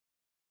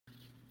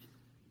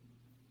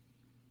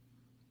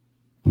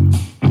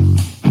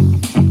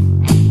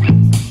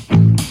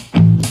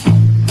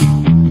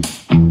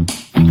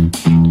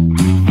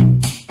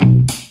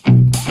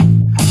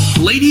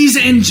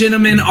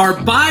gentlemen, our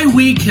bye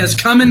week has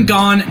come and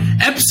gone.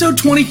 Episode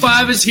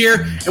 25 is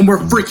here, and we're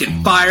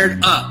freaking fired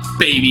up,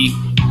 baby.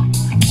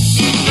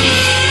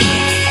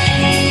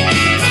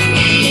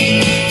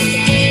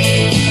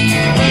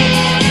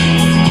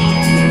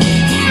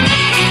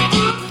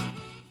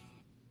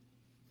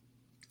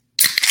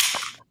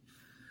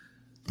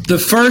 The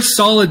first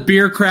solid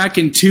beer crack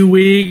in 2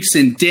 weeks,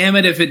 and damn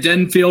it if it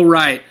doesn't feel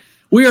right.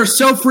 We are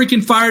so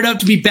freaking fired up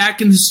to be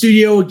back in the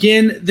studio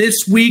again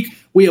this week.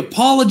 We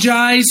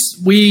apologize.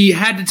 We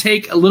had to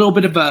take a little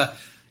bit of a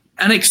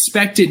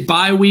unexpected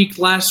bye week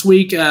last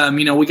week. We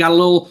got a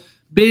little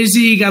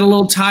busy, got a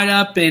little tied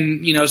up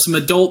in, some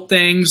adult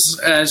things,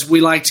 as we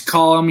like to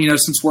call them,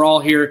 since we're all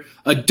here,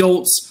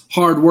 adults,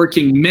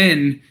 hardworking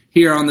men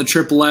here on the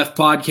FFF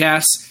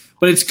Podcast.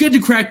 But it's good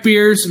to crack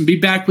beers and be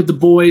back with the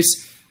boys.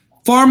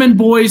 Farmin'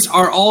 boys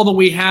are all that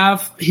we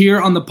have here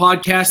on the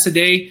podcast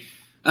today.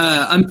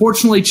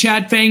 Unfortunately,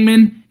 Chad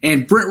Fangman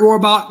and Brent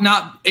Rohrbach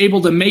not able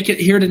to make it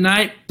here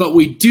tonight, but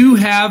we do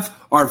have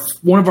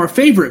one of our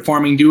favorite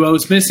farming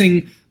duos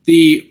missing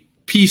the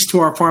piece to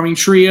our farming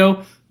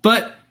trio.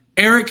 But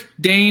Eric,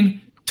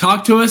 Dane,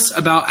 talk to us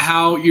about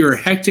how your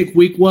hectic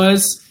week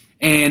was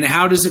and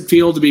how does it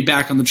feel to be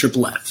back on the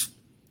FFF?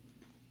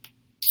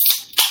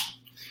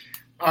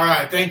 All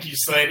right, thank you,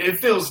 Slade. It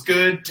feels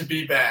good to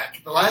be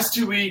back. The last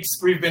 2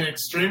 weeks, we've been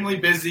extremely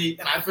busy,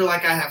 and I feel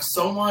like I have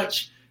so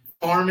much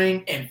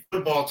farming and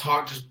football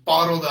talk just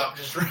bottled up,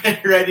 just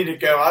ready to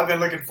go. I've been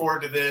looking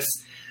forward to this.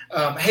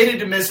 Hated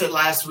to miss it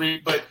last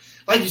week, but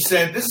like you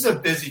said, this is a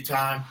busy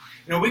time.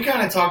 We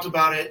kind of talked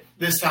about it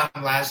this time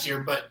last year,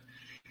 but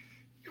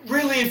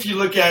really, if you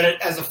look at it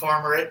as a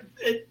farmer,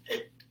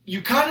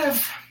 you kind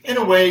of, in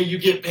a way, you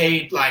get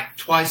paid like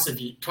twice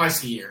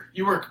a year.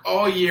 You work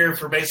all year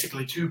for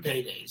basically 2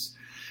 paydays.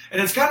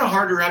 And it's kind of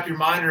hard to wrap your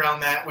mind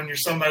around that when you're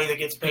somebody that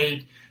gets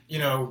paid,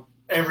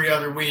 every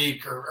other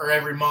week or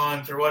every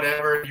month or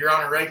whatever. You're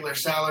on a regular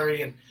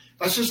salary, and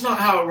that's just not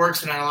how it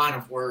works in our line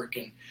of work.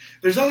 And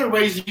there's other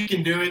ways that you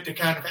can do it to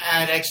kind of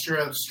add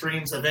extra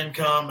streams of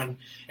income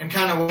and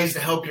kind of ways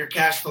to help your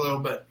cash flow.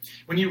 But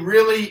when you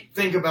really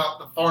think about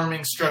the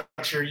farming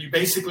structure, you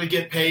basically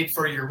get paid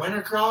for your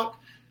winter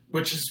crop,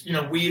 which is,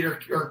 wheat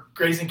or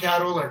grazing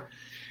cattle,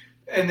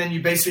 and then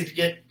you basically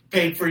get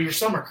paid for your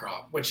summer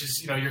crop, which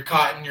is, your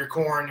cotton, your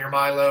corn, your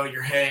milo,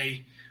 your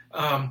hay.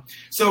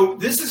 So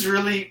this is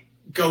really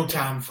go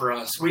time for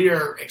us. We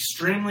are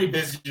extremely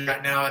busy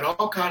right now. It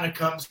all kind of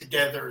comes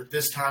together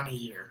this time of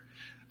year.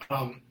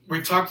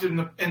 We've talked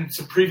in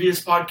some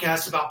previous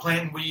podcasts about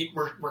planting wheat.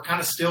 We're kind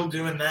of still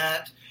doing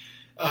that.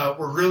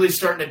 We're really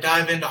starting to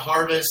dive into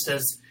harvest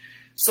as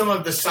some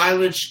of the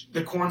silage,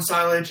 the corn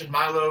silage and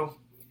milo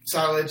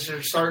silage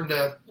are starting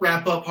to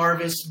wrap up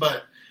harvest,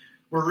 but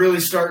we're really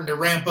starting to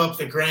ramp up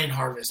the grain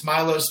harvest.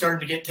 Milo's starting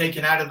to get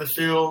taken out of the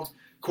field.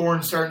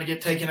 Corn's starting to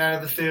get taken out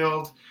of the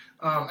field.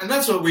 And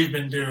that's what we've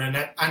been doing.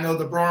 I know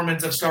the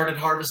Brormans have started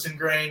harvesting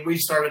grain. We've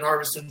started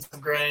harvesting some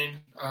grain,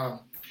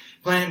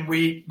 planting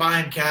wheat,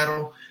 buying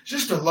cattle.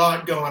 Just a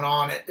lot going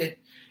on.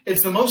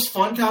 It's the most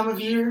fun time of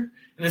year,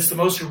 and it's the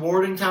most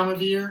rewarding time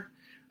of year.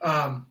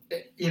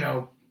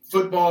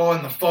 Football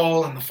in the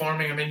fall and the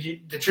farming.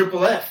 The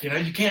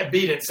FFF, you can't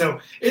beat it. So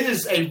it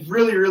is a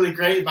really, really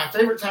great, my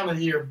favorite time of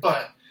the year,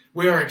 but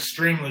we are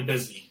extremely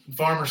busy.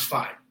 Farmers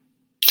fight.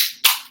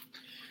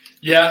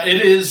 Yeah,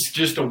 it is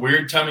just a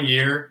weird time of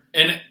year,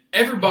 and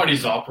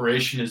everybody's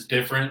operation is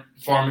different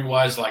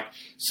farming-wise. Like,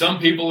 some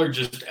people are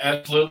just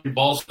absolutely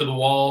balls to the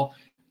wall.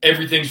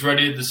 Everything's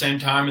ready at the same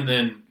time, and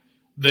then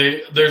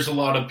there's a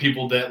lot of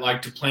people that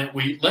like to plant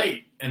wheat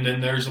late, and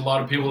then there's a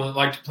lot of people that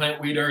like to plant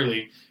wheat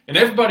early. And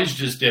everybody's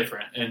just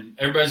different, and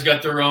everybody's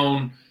got their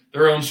own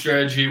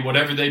strategy.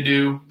 Whatever they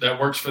do that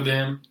works for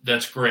them,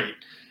 that's great.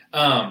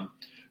 But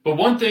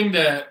one thing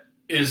that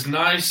is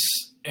nice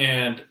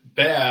and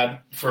bad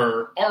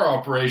for our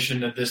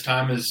operation at this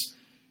time is,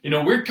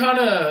 we're kind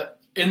of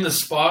in the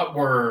spot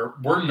where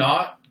we're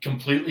not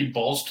completely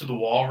balls to the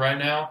wall right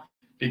now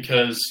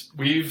because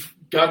we've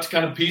got to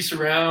kind of piece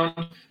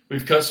around.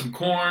 We've cut some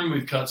corn,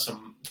 we've cut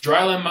some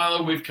dryland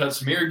milo, we've cut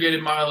some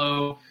irrigated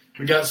milo.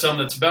 We got some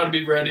that's about to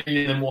be ready,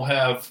 and then we'll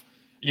have,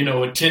 a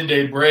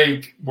 10-day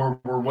break where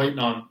we're waiting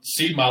on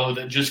seed milo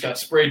that just got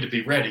sprayed to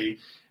be ready.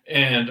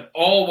 And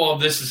all while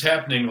this is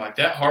happening, like,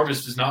 that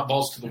harvest is not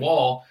balls to the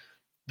wall.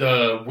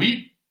 The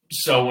wheat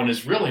sowing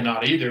is really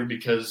not either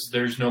because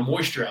there's no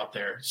moisture out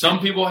there. Some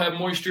people have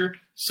moisture,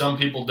 some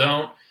people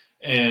don't.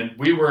 And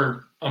we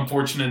were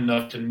unfortunate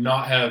enough to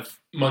not have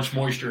much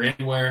moisture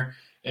anywhere.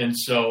 And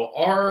so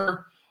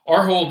our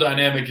whole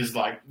dynamic is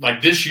like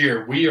this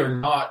year, we are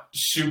not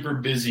super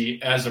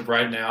busy as of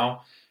right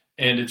now.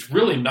 And it's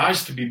really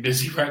nice to be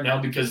busy right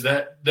now because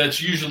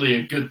that's usually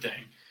a good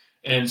thing.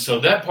 And so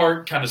that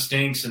part kind of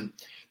stinks. And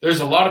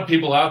there's a lot of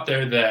people out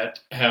there that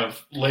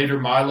have later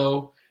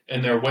milo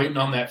and they're waiting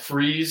on that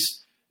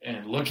freeze.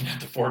 And looking at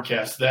the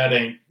forecast, that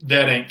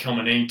ain't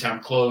coming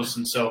anytime close.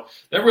 And so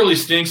that really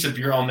stinks if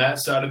you're on that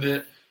side of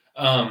it.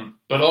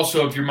 But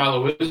also if your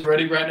milo is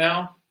ready right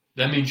now,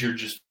 that means you're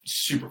just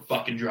super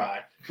fucking dry.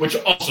 which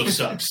also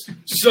sucks.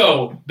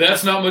 So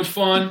that's not much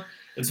fun.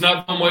 It's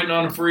not fun waiting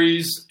on a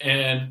freeze,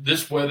 and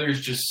this weather is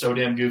just so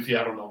damn goofy.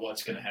 I don't know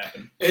what's going to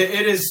happen.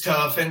 It is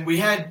tough, and we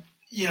had,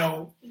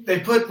 they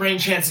put rain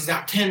chances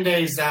out 10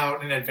 days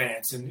out in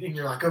advance, and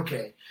you're like,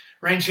 okay,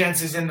 rain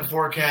chances in the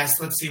forecast.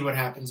 Let's see what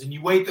happens. And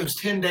you wait those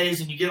 10 days,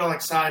 and you get all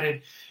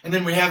excited, and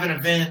then we have an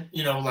event,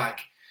 like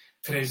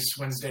today's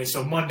Wednesday,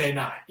 so Monday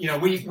night.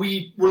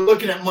 We're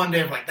looking at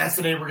Monday of like, that's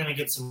the day we're going to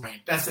get some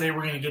rain. That's the day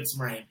we're going to get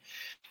some rain.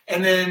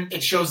 And then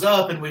it shows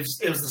up, and it was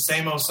the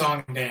same old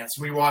song and dance.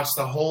 We watched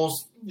the whole,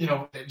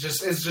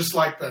 it's just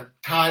like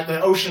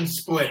the ocean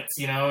splits,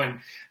 and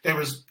there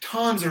was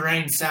tons of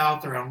rain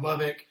south around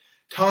Lubbock,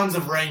 tons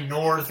of rain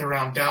north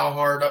around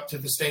Dalhart up to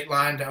the state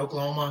line to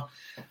Oklahoma.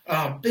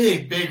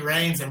 Big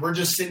rains, and we're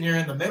just sitting here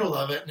in the middle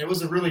of it, and it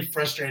was a really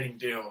frustrating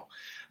deal.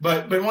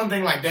 But one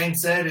thing, like Dane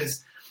said,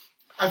 is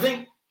I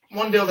think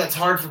one deal that's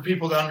hard for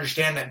people to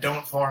understand that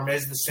don't farm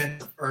is the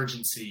sense of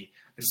urgency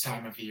this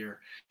time of year.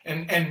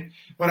 And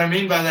what I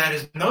mean by that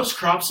is when those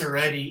crops are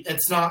ready,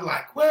 it's not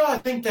like, well, I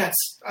think that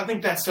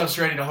stuff's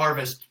ready to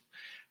harvest.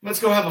 Let's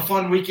go have a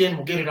fun weekend.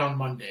 We'll get it on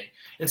Monday.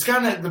 It's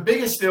kind of the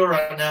biggest deal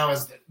right now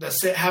is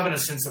having a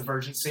sense of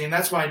urgency. And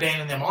that's why Dane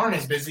and them aren't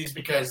as busy, is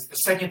because the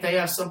second they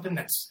have something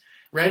that's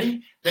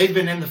ready, they've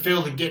been in the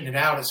field and getting it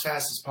out as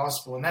fast as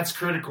possible. And that's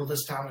critical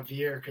this time of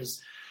year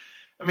because,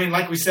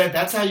 like we said,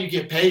 that's how you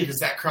get paid, is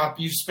that crop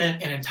you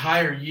spent an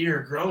entire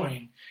year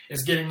growing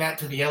is getting that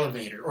to the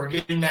elevator or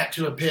getting that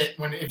to a pit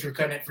if you're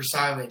cutting it for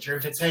silage, or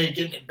if it's hay,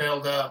 getting it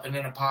baled up and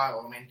in a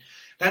pile.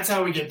 That's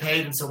how we get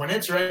paid. And so when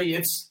it's ready,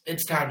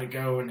 it's time to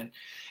go. And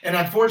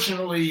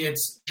unfortunately,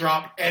 it's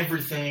drop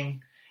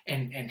everything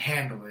and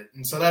handle it.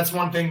 And so that's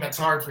one thing that's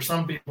hard for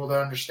some people to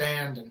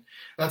understand. And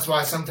that's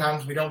why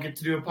sometimes we don't get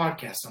to do a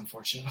podcast,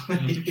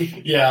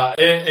 unfortunately. Yeah.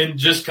 And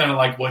just kind of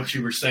like what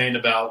you were saying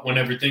about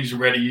whenever things are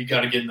ready, you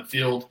got to get in the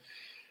field.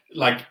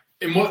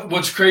 And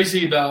what's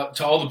crazy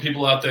to all the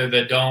people out there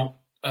that don't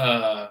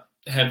have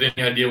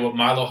any idea what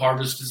Milo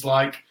harvest is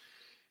like,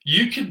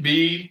 you could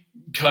be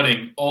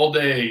cutting all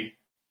day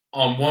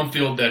on one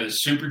field that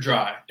is super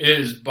dry. It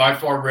is by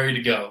far ready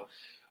to go.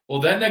 Well,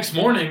 that next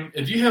morning,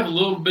 if you have a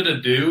little bit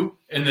of dew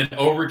and then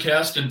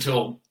overcast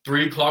until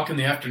 3 o'clock in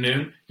the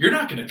afternoon, you're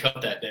not going to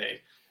cut that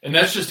day. And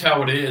that's just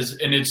how it is.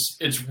 And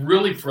it's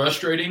really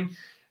frustrating,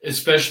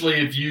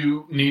 especially if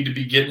you need to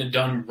be getting it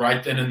done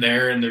right then and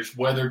there and there's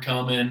weather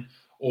coming,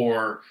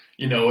 or,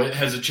 it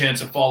has a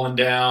chance of falling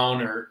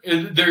down, or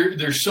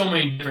there's so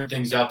many different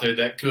things out there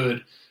that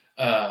could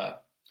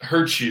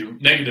hurt you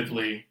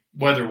negatively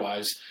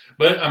weather-wise.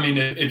 But,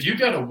 if you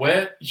got a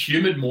wet,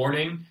 humid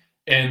morning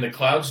and the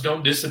clouds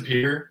don't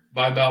disappear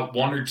by about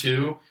 1 or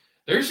 2,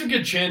 there's a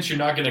good chance you're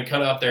not going to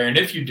cut out there. And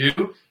if you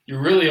do,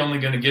 you're really only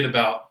going to get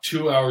about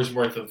 2 hours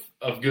worth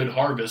of good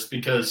harvest,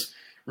 because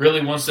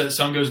really once that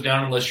sun goes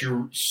down, unless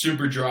you're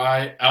super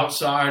dry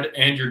outside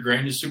and your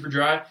grain is super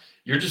dry,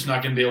 you're just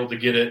not going to be able to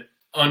get it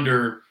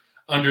under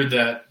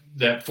that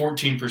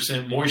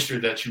 14% moisture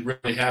that you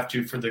really have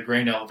to for the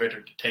grain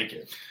elevator to take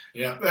it.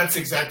 Yeah, that's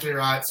exactly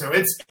right. So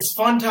it's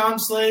fun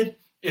times, Slade.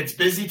 It's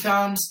busy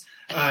times.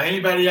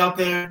 Anybody out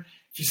there,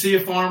 if you see a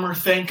farmer,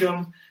 thank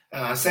them.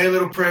 Say a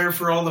little prayer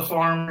for all the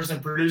farmers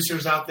and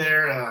producers out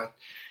there.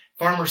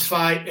 Farmers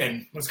fight,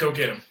 and let's go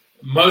get them.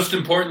 Most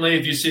importantly,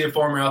 if you see a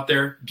farmer out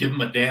there, give them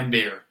a damn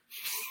beer.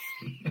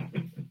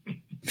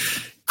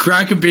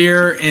 Crack a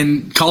beer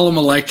and call them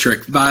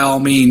electric by all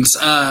means,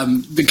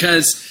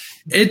 because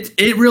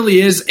it really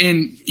is.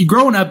 And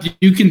growing up,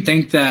 you can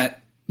think that,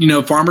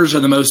 farmers are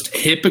the most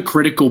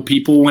hypocritical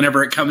people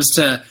whenever it comes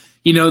to,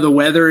 the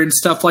weather and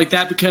stuff like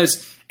that,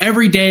 because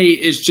every day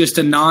is just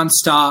a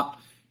nonstop,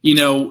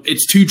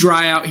 it's too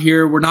dry out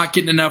here. We're not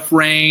getting enough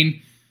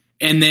rain.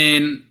 And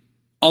then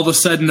all of a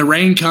sudden the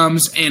rain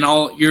comes and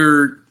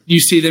you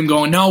see them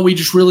going, no, we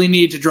just really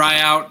need to dry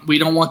out. We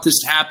don't want this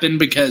to happen,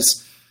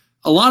 because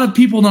a lot of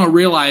people don't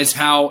realize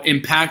how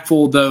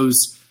impactful those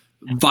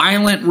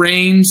violent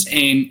rains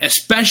and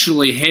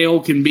especially hail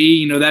can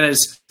be. That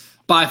is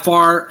by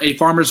far a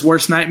farmer's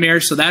worst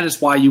nightmare. So that is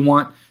why you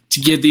want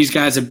to give these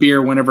guys a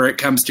beer whenever it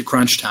comes to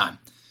crunch time.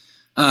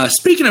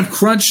 Speaking of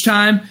crunch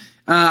time,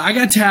 I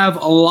got to have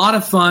a lot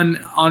of fun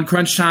on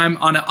crunch time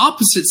on the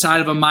opposite side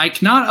of a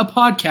mic, not a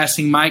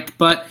podcasting mic,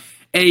 but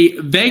a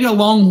Vega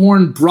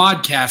Longhorn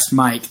broadcast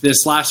mic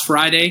this last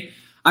Friday.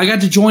 I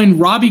got to join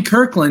Robbie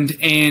Kirkland,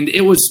 and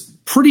it was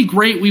pretty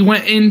great. We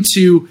went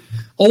into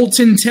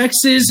Olton,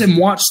 Texas, and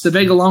watched the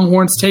Vega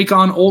Longhorns take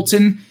on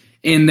Olton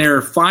in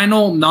their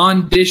final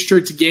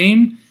non-district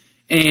game,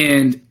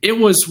 and it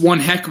was one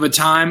heck of a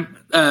time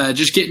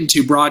just getting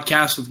to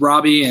broadcast with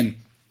Robbie, and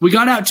we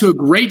got out to a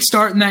great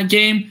start in that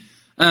game.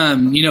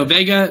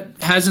 Vega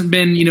hasn't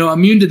been,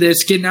 immune to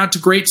this, getting out to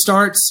great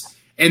starts,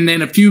 and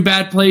then a few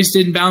bad plays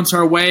didn't bounce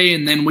our way,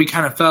 and then we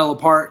kind of fell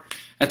apart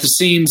at the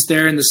seams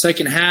there in the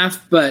second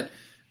half. But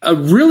a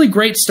really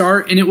great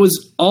start, and it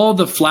was all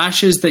the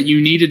flashes that you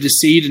needed to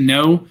see to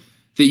know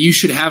that you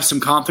should have some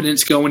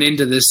confidence going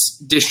into this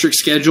district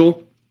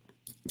schedule.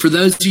 For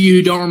those of you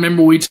who don't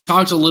remember, we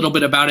talked a little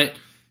bit about it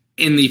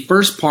in the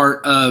first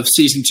part of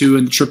season 2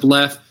 in the Triple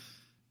F,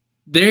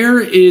 there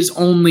is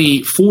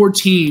only 4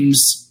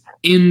 teams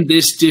in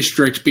this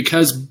district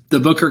because the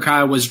Booker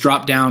Kai was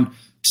dropped down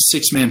to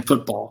 6-man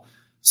football.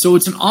 So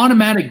it's an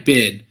automatic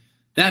bid.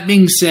 That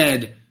being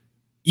said,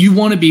 you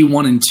want to be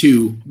 1 and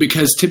 2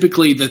 because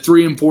typically the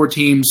 3 and 4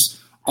 teams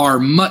are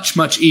much,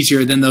 much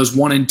easier than those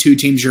 1 and 2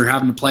 teams you're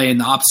having to play in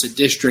the opposite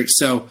district.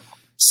 So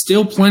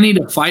still plenty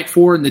to fight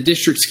for in the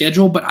district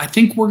schedule, but I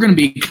think we're going to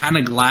be kind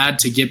of glad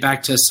to get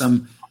back to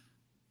some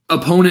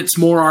opponents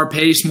more our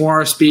pace, more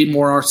our speed,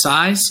 more our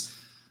size.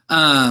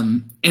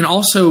 And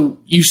also,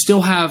 you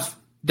still have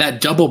that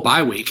double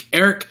bye week.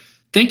 Eric,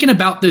 thinking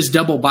about this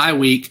double bye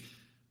week,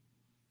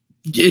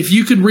 if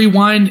you could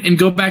rewind and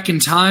go back in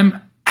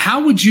time,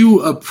 how would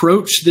you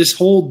approach this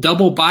whole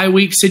double bye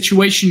week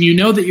situation? You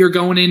know that you're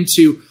going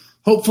into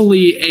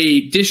hopefully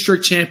a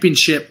district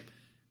championship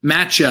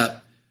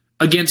matchup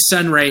against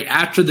Sunray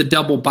after the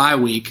double bye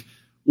week.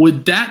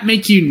 Would that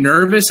make you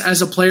nervous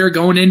as a player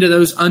going into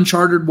those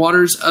uncharted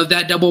waters of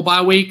that double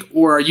bye week?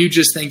 Or are you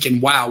just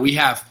thinking, wow, we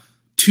have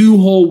 2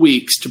 whole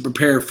weeks to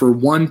prepare for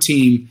one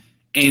team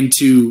and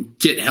to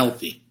get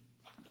healthy?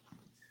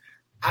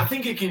 I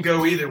think it can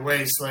go either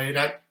way, Slade.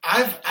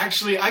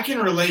 I can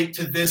relate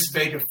to this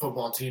Vega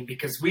football team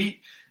because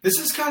this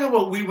is kind of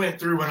what we went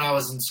through when I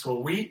was in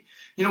school. We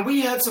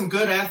had some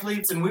good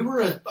athletes and we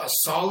were a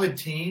solid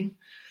team,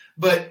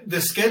 but the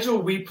schedule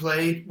we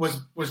played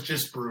was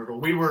just brutal.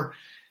 We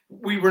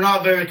were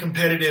not very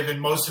competitive in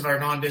most of our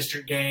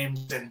non-district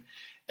games,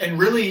 and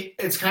really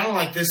it's kind of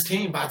like this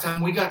team. By the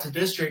time we got to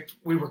district,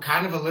 we were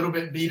kind of a little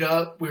bit beat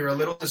up. We were a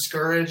little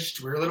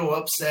discouraged. We were a little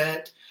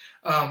upset.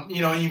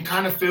 You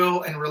kind of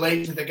feel and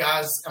relate to the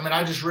guys. I mean,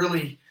 I just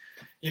really,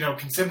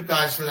 can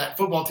sympathize for that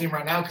football team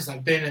right now because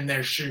I've been in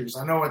their shoes.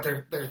 I know what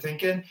they're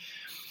thinking.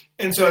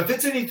 And so if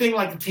it's anything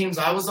like the teams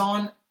I was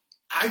on,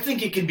 I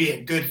think it can be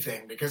a good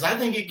thing because I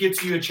think it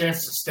gives you a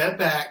chance to step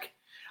back.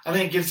 I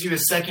think it gives you a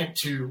second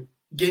to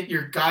get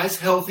your guys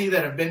healthy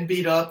that have been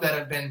beat up, that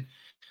have been,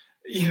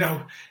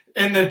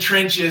 in the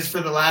trenches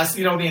for the last,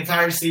 the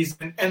entire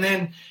season. And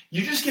then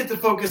you just get to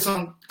focus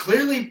on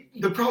clearly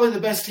probably the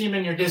best team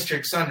in your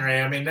district,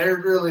 Sunray. I mean, they're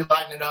really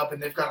lighting it up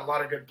and they've got a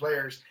lot of good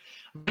players.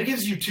 It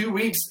gives you 2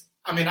 weeks.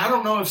 I mean, I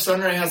don't know if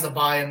Sunray has a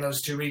bye in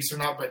those 2 weeks or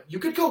not, but you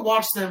could go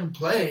watch them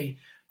play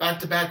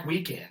back-to-back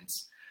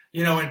weekends,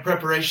 in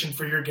preparation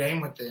for your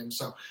game with them.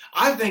 So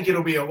I think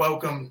it'll be a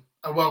welcome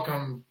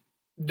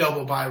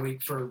double bye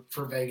week for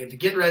Vega to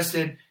get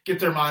rested, get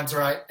their minds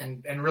right,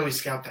 and really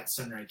scout that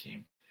Sunray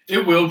team.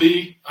 It will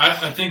be.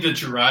 I think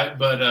that you're right,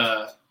 but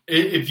I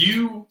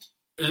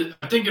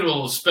think it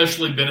will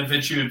especially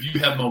benefit you if you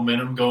have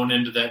momentum going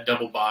into that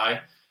double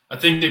bye. I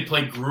think they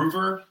play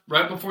Groover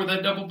right before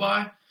that double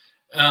bye,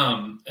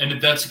 and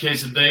if that's the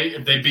case, if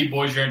they beat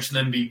Boys Ranch and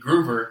then beat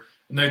Groover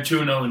and they're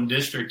 2-0 in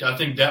district, I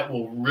think that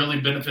will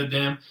really benefit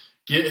them.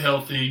 Get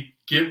healthy,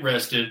 get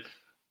rested.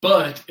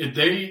 But if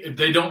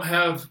they don't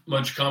have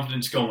much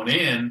confidence going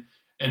in,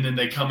 and then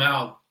they come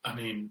out. I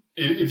mean,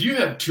 if you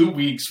have 2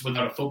 weeks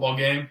without a football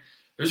game,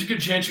 there's a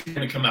good chance you're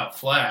going to come out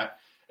flat.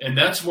 And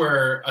that's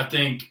where I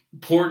think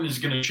Porton is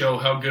going to show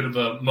how good of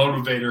a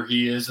motivator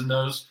he is in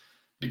those.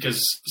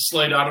 Because,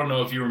 Slade, I don't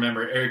know if you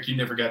remember, Eric, you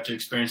never got to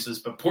experience this,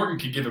 but Porton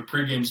could give a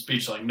pregame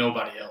speech like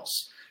nobody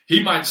else.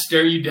 He might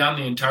stare you down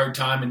the entire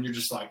time, and you're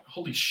just like,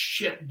 holy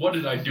shit, what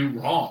did I do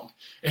wrong?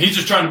 And he's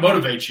just trying to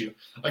motivate you.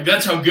 Like,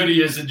 that's how good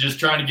he is at just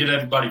trying to get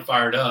everybody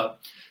fired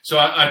up. So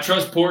I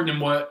trust Porton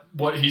and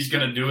what he's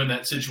going to do in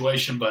that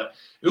situation. But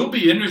it will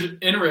be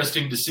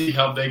interesting to see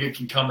how Vega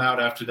can come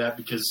out after that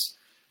because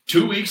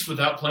 2 weeks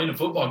without playing a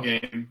football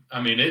game, I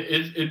mean,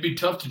 it'd be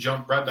tough to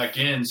jump right back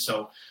in.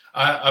 So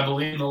I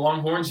believe in the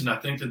Longhorns, and I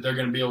think that they're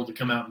going to be able to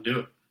come out and do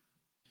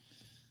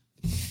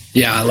it.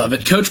 Yeah, I love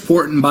it. Coach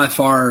Porton, by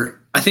far,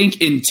 I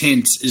think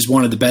intense is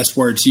one of the best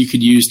words you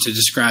could use to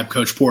describe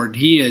Coach Porton.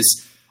 He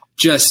is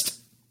just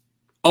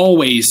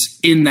always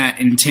in that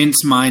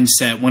intense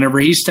mindset. Whenever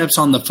he steps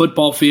on the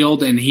football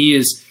field and he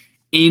is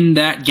in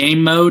that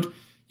game mode,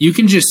 you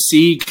can just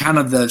see kind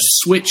of the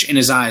switch in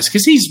his eyes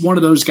because he's one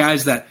of those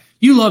guys that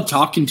you love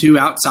talking to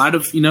outside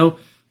of,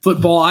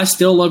 football. I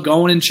still love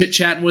going and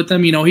chit-chatting with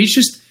him. He's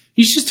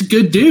just a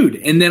good dude.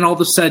 And then all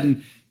of a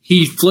sudden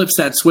he flips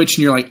that switch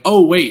and you're like,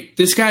 oh, wait,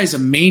 this guy's a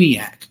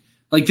maniac.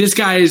 Like this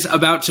guy is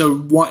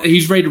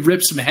he's ready to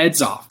rip some heads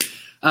off.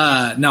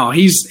 No,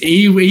 he's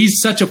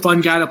such a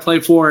fun guy to play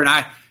for, and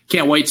I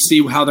can't wait to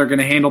see how they're going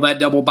to handle that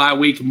double bye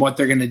week and what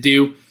they're going to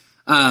do.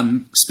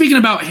 Speaking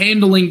about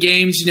handling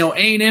games,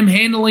 A&M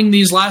handling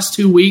these last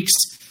 2 weeks,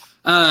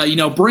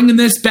 bringing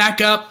this back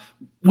up.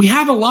 We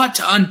have a lot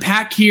to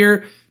unpack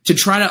here to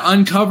try to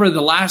uncover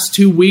the last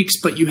 2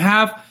 weeks, but you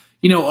have,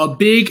 a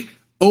big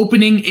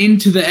opening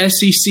into the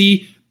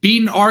SEC,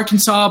 beating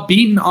Arkansas,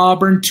 beating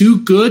Auburn,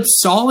 2 good,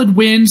 solid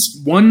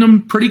wins, won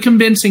them pretty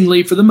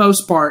convincingly for the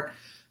most part.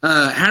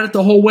 Had it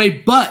the whole way,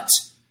 but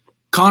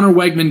Connor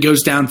Wegman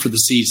goes down for the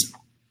season.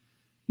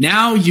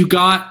 Now you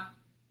got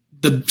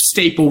the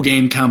staple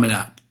game coming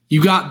up.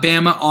 You got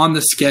Bama on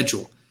the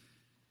schedule.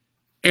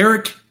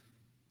 Eric,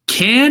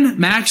 Can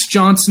Max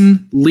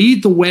Johnson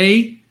lead the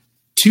way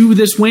to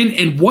this win?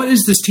 And what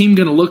is this team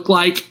going to look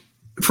like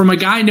from a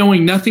guy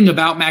knowing nothing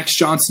about Max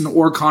Johnson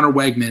or Connor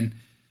Wegman?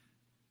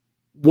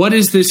 What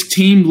is this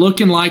team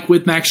looking like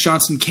with Max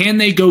Johnson? Can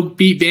they go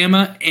beat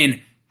Bama? And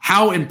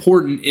how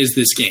important is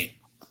this game?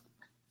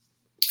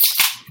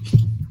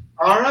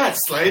 All right,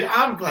 Slade,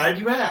 I'm glad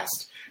you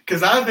asked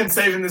because I've been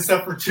saving this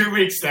up for 2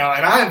 weeks now,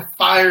 and I am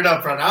fired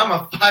up right now. I'm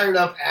a fired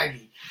up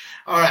Aggie.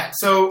 All right,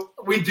 so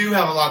we do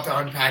have a lot to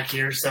unpack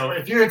here. So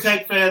if you're a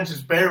Tech fan,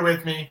 just bear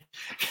with me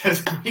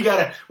because we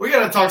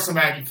gotta talk some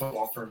Aggie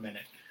football for a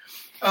minute.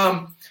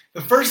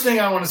 The first thing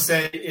I want to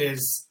say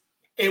is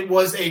it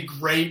was a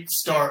great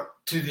start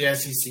to the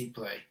SEC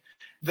play.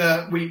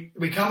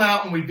 We come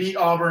out and we beat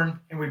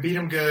Auburn and we beat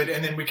them good,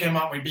 and then we came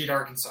out and we beat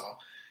Arkansas.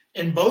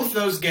 In both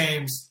those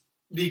games,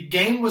 the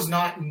game was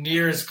not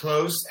near as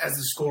close as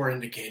the score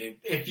indicated.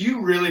 If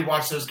you really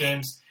watch those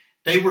games,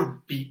 they were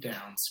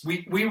beatdowns.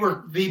 We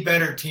were the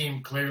better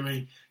team,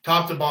 clearly,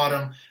 top to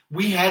bottom.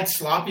 We had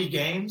sloppy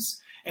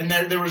games, and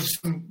there was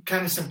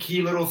some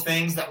key little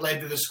things that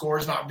led to the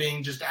scores not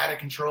being just out of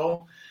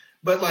control.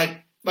 But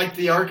like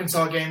the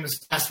Arkansas game this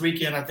past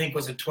weekend, I think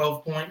was a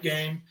 12-point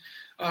game.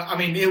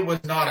 It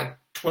was not a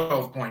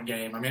 12-point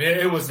game.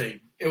 It was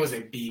a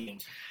beating.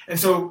 And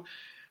so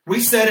we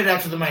said it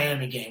after the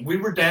Miami game. We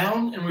were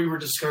down and we were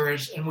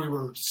discouraged and we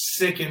were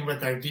sickened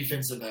with our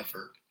defensive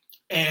effort.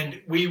 And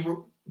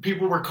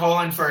people were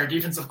calling for our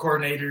defensive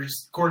coordinators,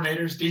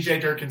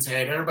 DJ Durkin's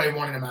head. Everybody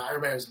wanted him out.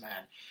 Everybody was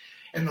mad.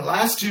 In the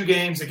last two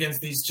games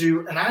against these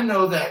two, and I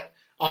know that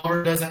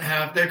Auburn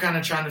they're kind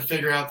of trying to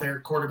figure out their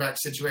quarterback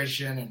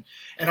situation.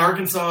 And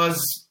Arkansas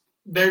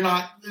they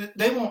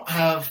won't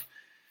have,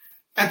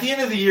 at the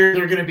end of the year,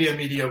 they're going to be a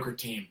mediocre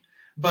team.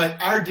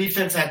 But our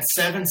defense had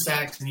 7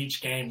 sacks in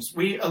each game.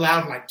 We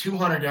allowed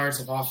 200 yards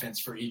of offense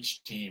for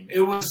each team.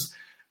 It was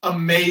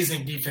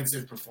amazing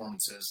defensive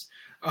performances.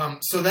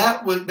 So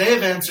they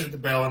have answered the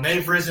bell, and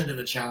they've risen to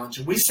the challenge.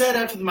 And we said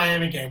after the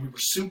Miami game, we were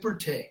super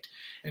ticked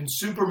and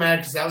super mad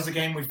because that was a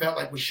game we felt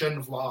like we shouldn't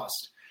have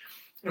lost.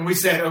 And we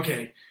said,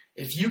 okay,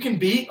 if you can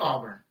beat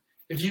Auburn,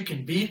 if you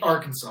can beat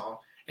Arkansas,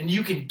 and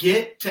you can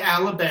get to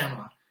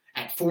Alabama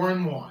at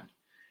 4-1,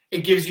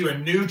 it gives you a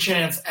new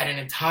chance at an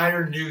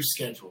entire new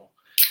schedule.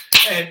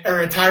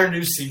 Or entire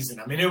new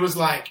season. It was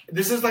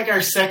this is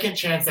our second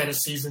chance at a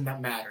season that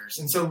matters.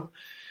 And so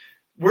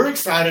we're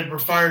excited. We're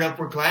fired up.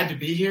 We're glad to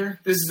be here.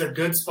 This is a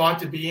good spot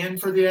to be in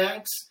for the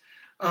Aggs.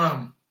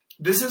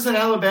 This is an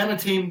Alabama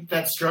team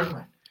that's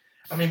struggling.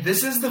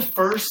 This is the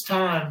first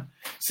time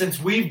since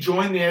we've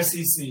joined the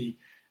SEC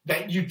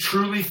that you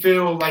truly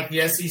feel like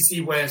the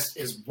SEC West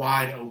is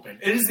wide open.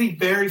 It is the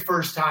very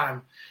first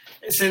time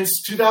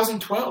since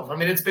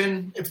 2012. It's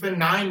been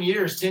 9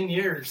 years, 10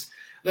 years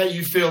that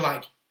you feel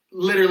like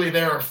literally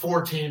there are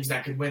 4 teams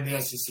that could win the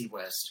SEC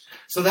West.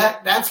 So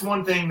that's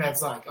one thing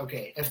that's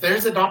okay, if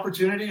there's an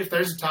opportunity, if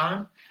there's a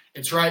time,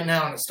 it's right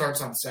now, and it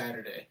starts on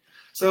Saturday.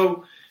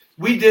 So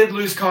we did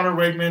lose Connor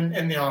Wegman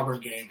in the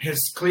Auburn game.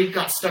 His cleat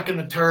got stuck in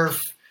the turf,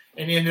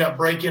 and he ended up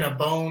breaking a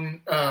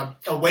bone, a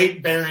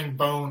weight-bearing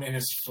bone in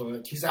his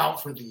foot. He's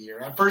out for the year.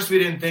 At first, we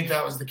didn't think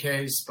that was the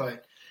case,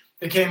 but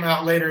it came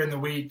out later in the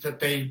week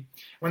that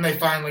when they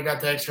finally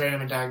got the X-ray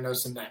and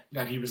diagnosed him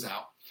that he was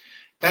out.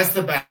 That's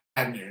the bad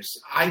news.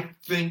 I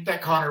think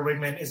that Connor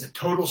Wegman is a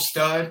total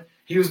stud.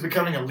 He was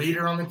becoming a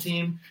leader on the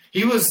team.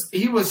 He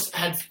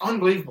had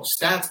unbelievable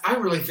stats. I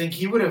really think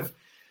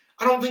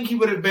I don't think he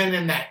would have been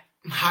in that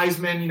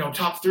Heisman,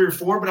 top 3 or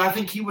 4, but I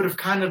think he would have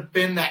kind of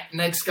been that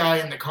next guy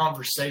in the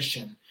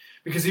conversation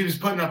because he was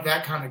putting up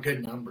that kind of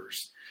good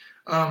numbers.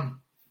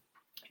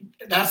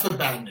 That's the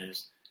bad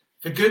news.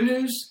 The good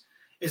news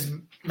is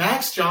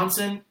Max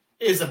Johnson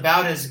is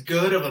about as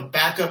good of a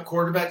backup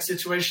quarterback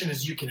situation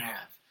as you can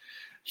have.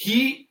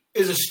 He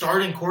is a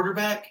starting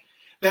quarterback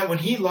that when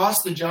he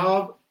lost the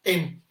job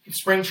in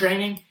spring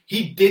training,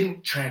 he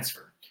didn't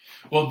transfer.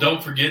 Well,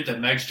 don't forget that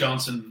Max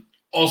Johnson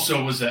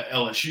also was at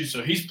LSU,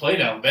 so he's played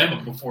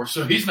Alabama before,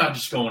 so he's not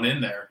just going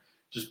in there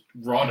just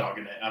raw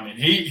dogging it.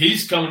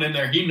 He's coming in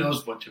there. He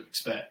knows what to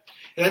expect.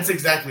 That's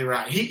exactly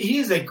right. He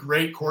is a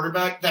great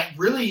quarterback that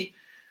really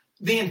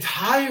the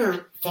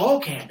entire fall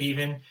camp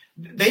even,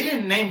 they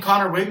didn't name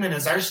Connor Wegman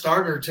as our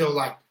starter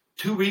till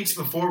 2 weeks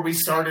before we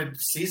started the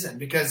season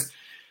because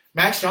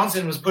Max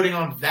Johnson was putting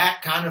on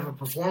that kind of a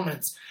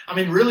performance.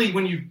 Really,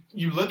 when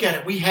you look at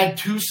it, we had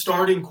 2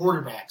 starting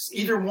quarterbacks.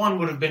 Either one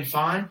would have been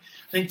fine.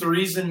 I think the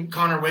reason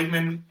Connor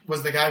Wegman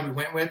was the guy we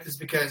went with is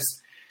because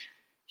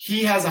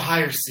he has a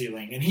higher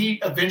ceiling, and he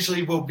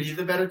eventually will be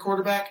the better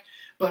quarterback.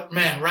 But,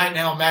 man, right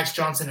now Max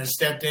Johnson has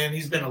stepped in.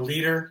 He's been a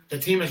leader. The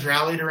team has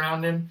rallied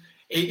around him.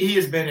 He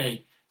has been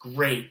a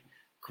great,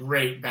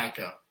 great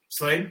backup.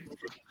 Slade?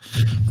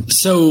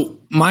 So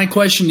my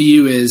question to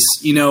you is,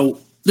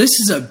 this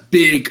is a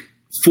big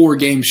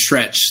 4-game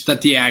stretch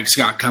that the Aggs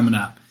got coming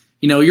up.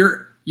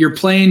 You're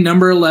playing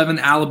number 11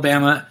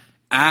 Alabama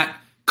at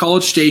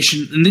College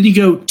Station, and then you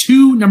go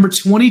to number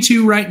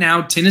 22 right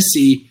now,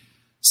 Tennessee,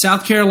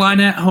 South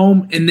Carolina at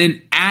home, and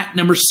then at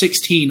number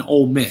 16,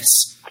 Ole Miss.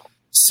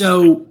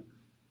 So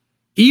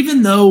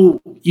even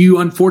though you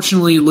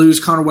unfortunately lose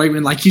Connor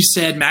Wakeman, like you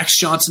said, Max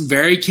Johnson,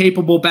 very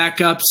capable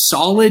backup,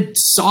 solid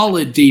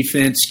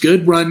defense,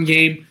 good run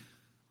game.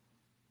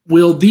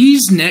 Will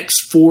these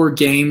next 4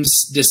 games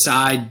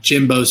decide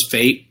Jimbo's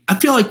fate? I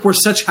feel like we're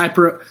such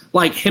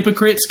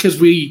hypocrites because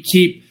we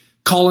keep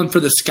calling for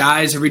the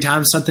skies every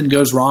time something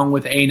goes wrong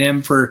with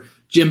A&M for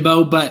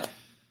Jimbo. But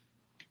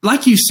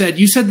like you said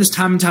this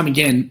time and time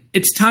again,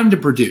 it's time to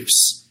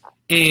produce.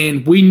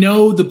 And we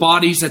know the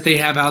bodies that they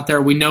have out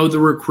there. We know the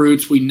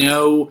recruits. We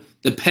know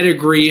the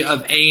pedigree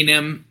of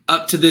A&M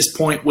up to this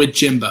point with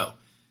Jimbo.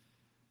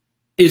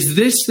 Is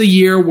this the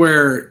year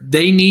where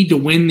they need to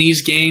win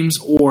these games,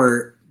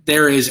 or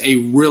there is a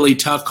really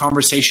tough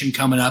conversation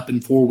coming up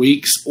in 4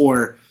 weeks,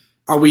 or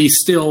are we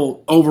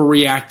still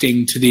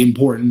overreacting to the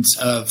importance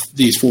of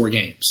these 4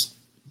 games?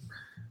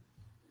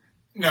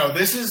 No,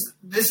 this is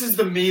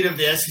the meat of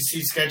the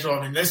SEC schedule.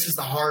 I mean, this is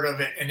the heart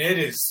of it, and it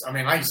is. I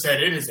mean, like you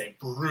said, it is a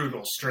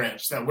brutal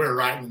stretch that we're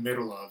right in the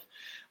middle of.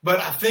 But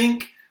I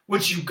think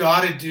what you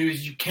got to do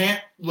is you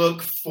can't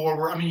look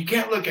forward. I mean, you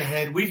can't look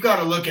ahead. We've got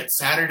to look at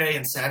Saturday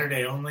and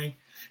Saturday only.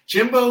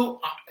 Jimbo,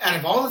 out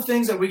of all the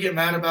things that we get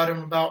mad about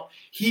him about,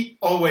 he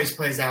always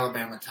plays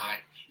Alabama tight.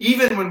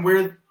 Even when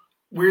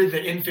we're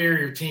the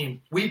inferior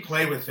team, we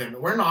play with them.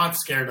 We're not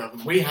scared of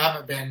them. We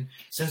haven't been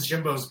since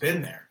Jimbo's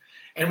been there.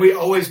 And we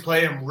always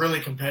play them really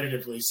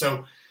competitively.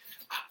 So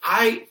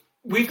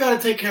we've got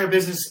to take care of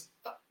business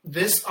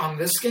on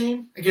this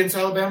game against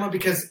Alabama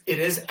because it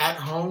is at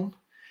home.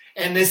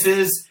 And this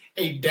is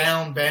a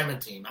down Bama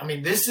team. I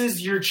mean, this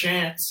is your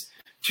chance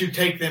to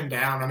take them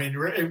down. I mean,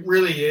 it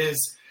really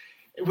is.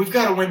 We've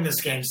got to win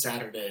this game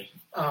Saturday.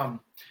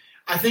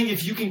 I think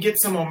if you can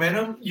get some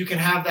momentum, you can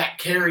have that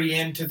carry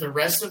into the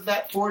rest of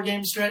that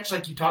 4-game stretch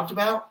like you talked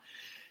about.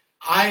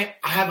 I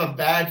have a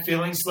bad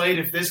feeling, Slade,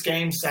 if this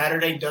game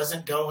Saturday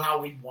doesn't go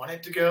how we want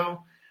it to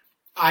go.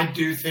 I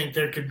do think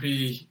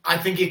I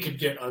think it could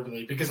get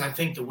ugly because I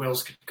think the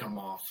wheels could come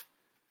off.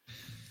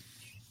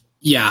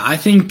 Yeah, I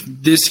think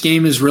this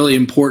game is really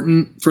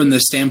important from the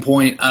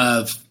standpoint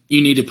of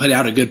you need to put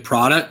out a good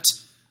product.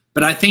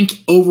 But I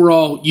think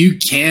overall you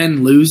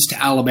can lose to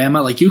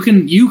Alabama. Like you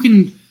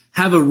can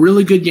have a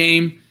really good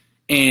game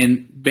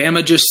and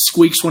Bama just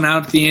squeaks one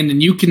out at the end,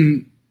 and you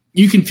can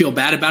feel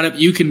bad about it.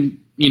 You can,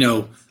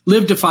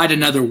 live to fight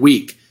another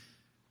week.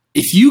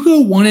 If you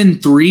go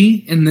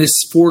 1-3 in this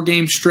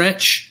 4-game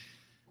stretch,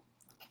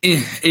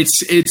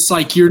 it's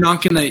like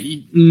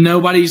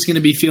nobody's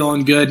gonna be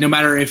feeling good, no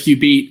matter if you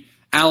beat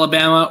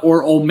Alabama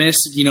or Ole Miss,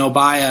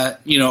 by a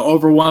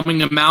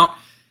overwhelming amount.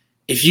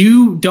 If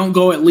you don't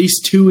go at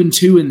least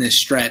 2-2 in this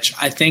stretch,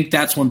 I think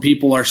that's when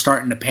people are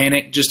starting to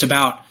panic just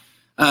about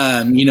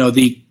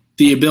the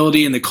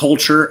ability and the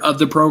culture of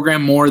the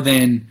program more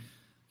than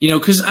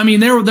because I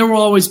mean there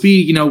will always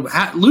be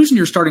losing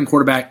your starting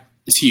quarterback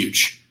is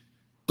huge,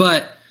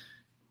 but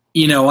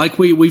like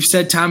we've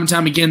said time and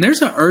time again,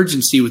 there's an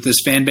urgency with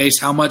this fan base.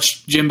 How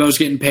much Jimbo's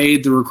getting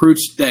paid, the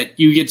recruits that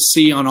you get to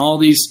see on all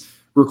these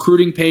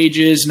recruiting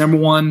pages, number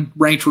 1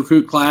 ranked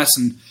recruit class,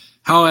 and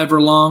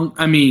however long.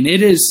 I mean,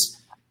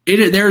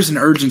 there's an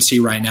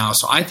urgency right now.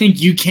 So I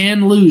think you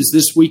can lose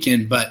this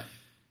weekend, but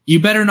you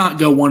better not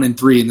go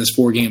 1-3 in this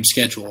 4-game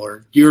schedule,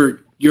 or you're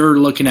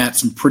looking at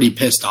some pretty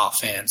pissed off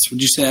fans.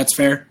 Would you say that's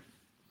fair?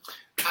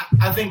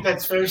 I think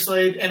that's fair,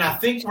 Slade. And I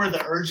think where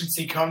the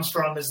urgency comes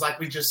from is, like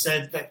we just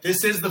said, that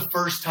this is the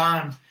first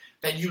time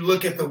that you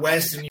look at the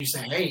West and you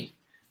say, hey,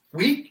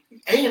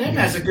 A&M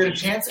has as good a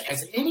chance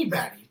as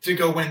anybody to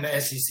go win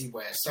the SEC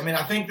West. I mean,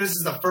 I think this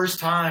is the first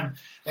time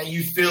that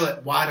you feel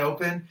it wide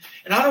open.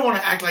 And I don't want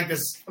to act like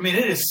this. I mean,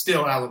 it is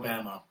still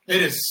Alabama.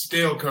 It is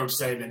still Coach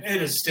Saban.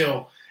 It is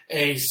still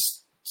a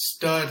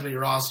studly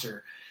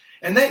roster.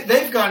 And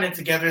they've gotten it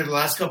together the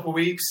last couple of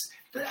weeks.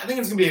 I think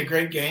it's going to be a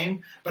great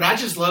game, but I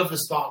just love the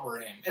spot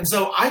we're in. And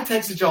so I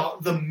texted y'all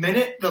the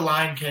minute the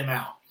line came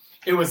out.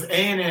 It was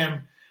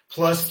A&M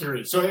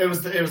 +3. So it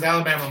was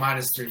Alabama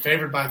 -3,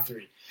 favored by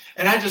 3.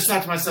 And I just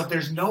thought to myself,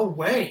 there's no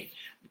way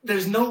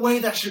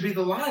that should be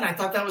the line. I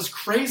thought that was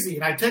crazy.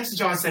 And I texted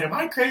y'all and said, am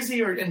I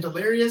crazy and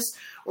delirious,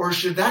 or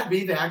should that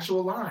be the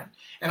actual line?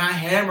 And I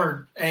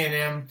hammered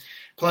A&M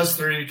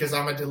 +3 because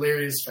I'm a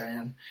delirious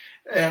fan.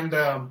 And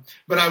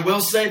but I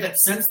will say that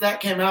since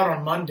that came out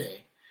on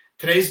Monday,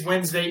 today's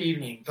Wednesday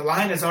evening, the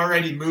line has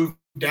already moved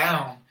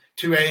down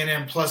to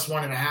A&M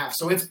 +1.5.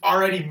 So it's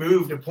already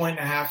moved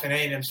 1.5 in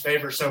A&M's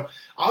favor. So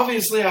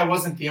obviously I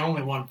wasn't the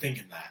only one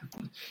thinking that.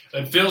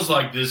 It feels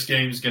like this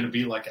game is going to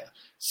be like a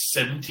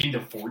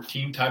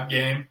 17-14 type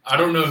game. I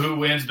don't know who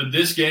wins, but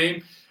this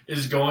game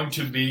is going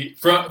to be,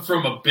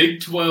 from a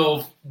Big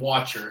 12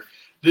 watcher,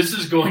 this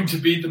is going to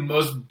be the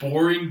most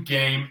boring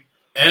game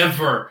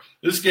ever.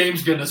 This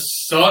game's going to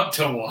suck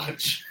to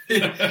watch.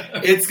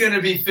 It's going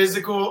to be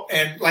physical,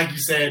 and like you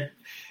said,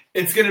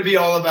 it's going to be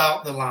all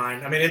about the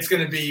line. I mean, it's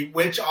going to be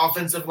which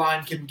offensive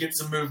line can get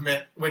some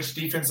movement, which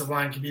defensive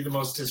line can be the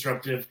most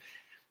disruptive.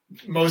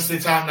 Most of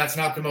the time, that's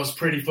not the most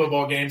pretty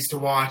football games to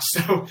watch.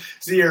 So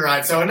you're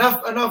right. So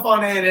enough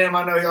on A&M.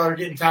 I know y'all are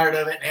getting tired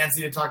of it and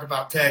antsy to talk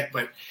about Tech,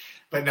 but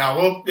But no,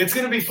 well, it's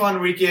going to be a fun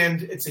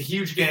weekend. It's a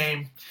huge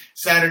game.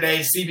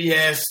 Saturday,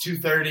 CBS,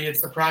 2:30.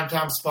 It's the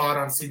primetime spot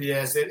on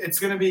CBS. It's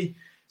going to be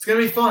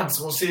fun.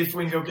 So we'll see if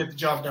we can go get the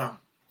job done.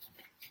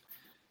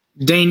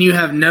 Dane, you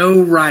have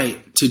no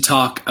right to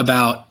talk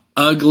about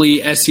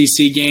ugly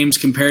SEC games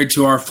compared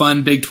to our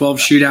fun Big 12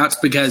 shootouts,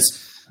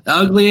 because the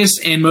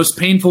ugliest and most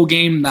painful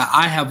game that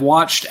I have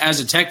watched as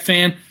a Tech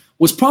fan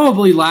was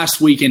probably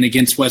last weekend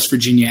against West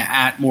Virginia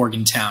at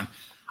Morgantown.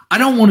 I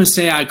don't want to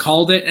say I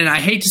called it, and I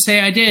hate to say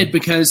I did,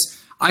 because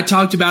I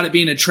talked about it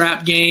being a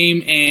trap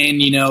game,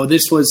 and,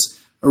 this was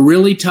a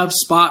really tough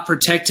spot for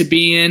Tech to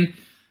be in.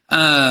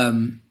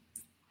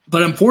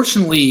 But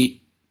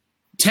unfortunately,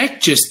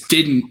 Tech just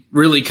didn't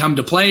really come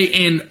to play,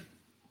 and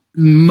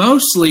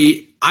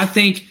mostly, I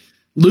think,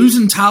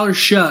 losing Tyler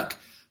Shuck.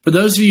 For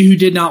those of you who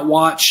did not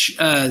watch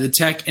the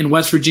Tech and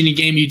West Virginia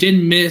game, you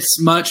didn't miss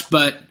much,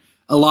 but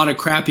a lot of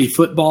crappy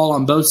football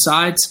on both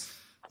sides.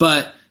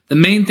 But the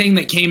main thing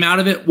that came out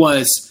of it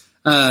was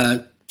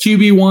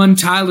QB1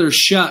 Tyler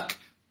Shuck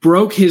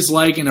broke his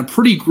leg in a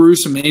pretty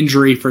gruesome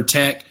injury for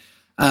Tech.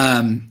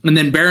 And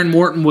then Baron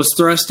Morton was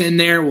thrust in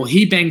there. Well,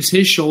 he bangs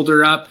his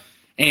shoulder up,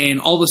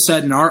 and all of a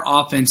sudden our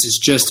offense is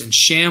just in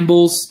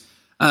shambles.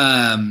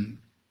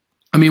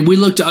 We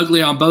looked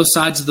ugly on both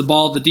sides of the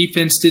ball. The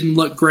defense didn't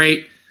look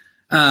great.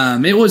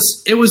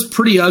 It was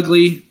pretty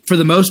ugly for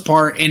the most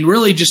part, and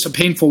really just a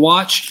painful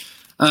watch.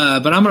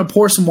 But I'm going to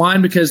pour some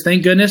wine, because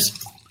thank goodness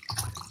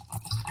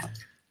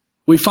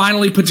we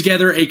finally put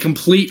together a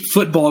complete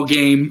football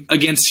game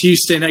against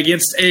Houston,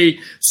 against a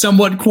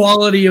somewhat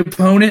quality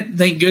opponent.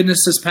 Thank goodness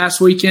this past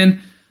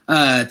weekend,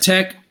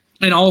 Tech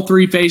in all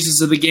three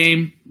phases of the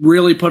game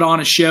really put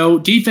on a show.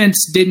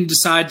 Defense didn't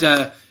decide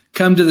to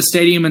come to the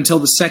stadium until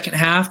the second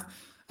half,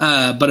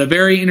 but a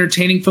very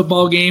entertaining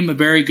football game, a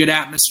very good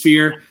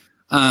atmosphere.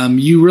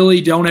 You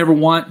really don't ever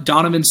want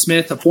Donovan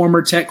Smith, a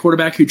former Tech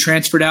quarterback who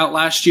transferred out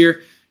last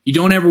year, you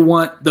don't ever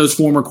want those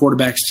former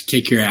quarterbacks to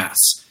kick your ass.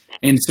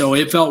 And so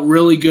it felt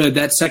really good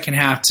that second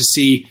half to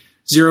see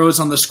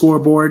zeros on the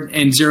scoreboard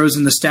and zeros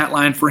in the stat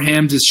line for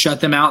him to shut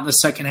them out in the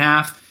second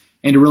half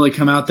and to really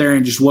come out there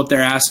and just whoop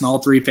their ass in all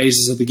three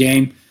phases of the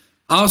game.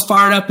 I was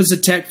fired up as a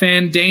Tech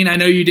fan. Dane, I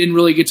know you didn't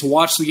really get to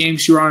watch the game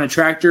because you were on a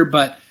tractor,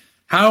 but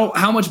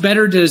how much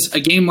better does a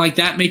game like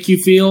that make you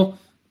feel?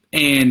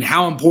 And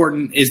how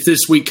important is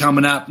this week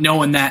coming up,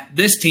 knowing that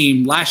this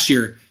team last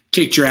year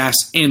kicked your ass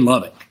in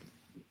Lubbock?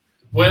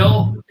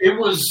 Well, it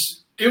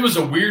was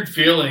a weird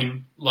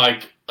feeling.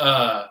 Like,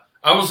 I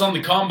was on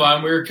the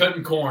combine, we were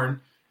cutting corn,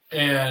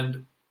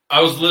 and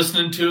I was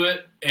listening to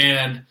it,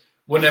 and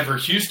whenever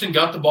Houston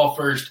got the ball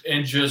first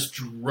and just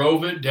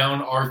drove it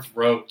down our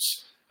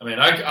throats.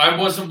 I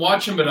wasn't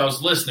watching, but I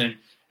was listening,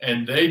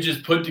 and they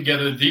just put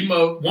together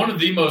one of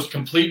the most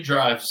complete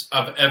drives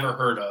I've ever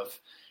heard of.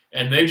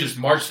 And they just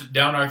marched it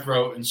down our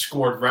throat and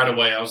scored right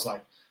away. I was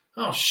like,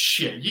 oh,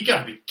 shit, you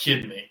got to be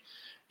kidding me.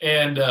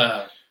 And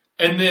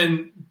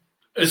then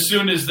as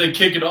soon as they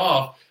kick it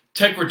off,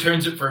 Tech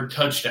returns it for a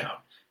touchdown.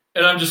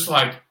 And I'm just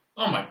like,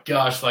 oh, my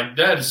gosh, like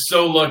that is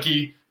so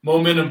lucky,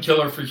 momentum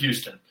killer for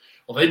Houston.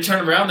 Well, they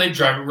turn around, they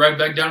drive it right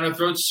back down our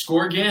throats,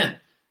 score again.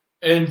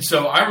 And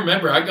so I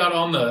remember I got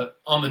on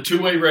the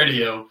two-way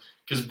radio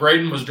because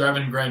Braden was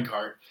driving grain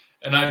cart,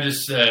 and I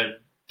just said,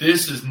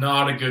 this is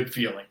not a good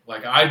feeling.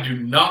 Like, I do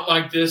not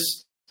like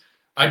this.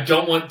 I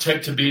don't want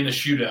Tech to be in a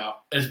shootout.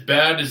 As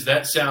bad as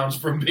that sounds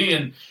from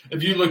being,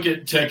 if you look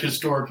at Tech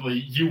historically,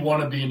 you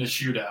want to be in a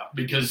shootout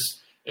because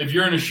if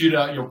you're in a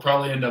shootout, you'll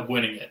probably end up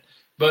winning it.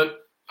 But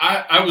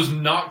I was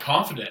not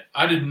confident.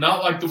 I did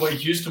not like the way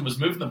Houston was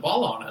moving the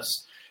ball on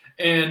us.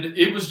 And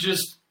it was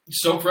just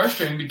so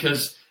frustrating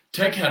because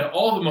Tech had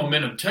all the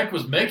momentum. Tech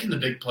was making the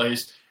big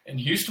plays, and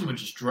Houston would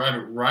just drive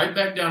it right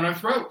back down our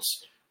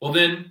throats. Well,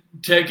 then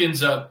Tech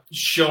ends up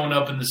showing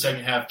up in the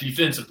second half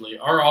defensively.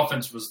 Our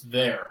offense was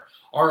there.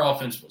 Our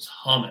offense was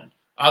humming.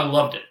 I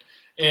loved it.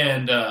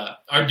 And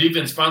our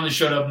defense finally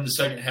showed up in the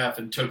second half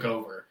and took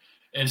over.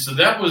 And so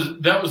that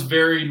was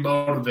very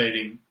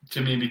motivating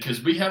to me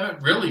because we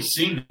haven't really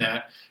seen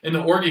that in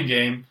the Oregon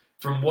game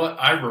from what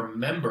I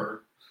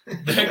remember.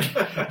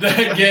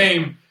 That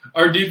game,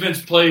 our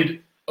defense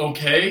played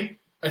okay,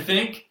 I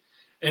think.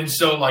 And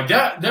so like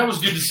that was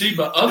good to see.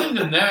 But other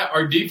than that,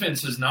 our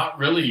defense has not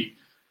really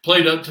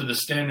played up to the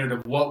standard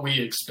of what we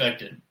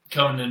expected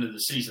coming into the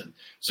season.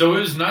 So it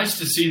was nice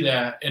to see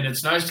that, and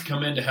it's nice to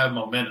come in to have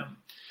momentum.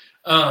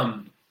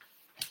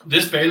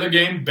 This Baylor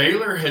game,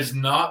 Baylor has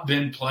not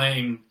been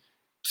playing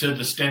to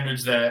the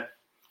standards that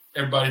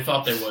everybody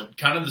thought they would.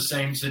 Kind of the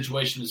same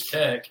situation as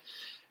Tech.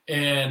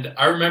 And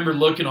I remember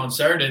looking on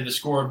Saturday, the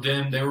score of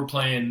them, they were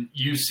playing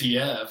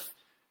UCF,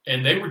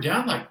 and they were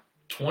down like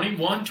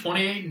 21,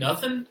 28,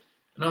 nothing.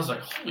 And I was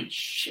like, holy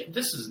shit,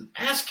 this is an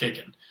ass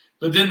kicking.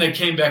 But then they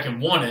came back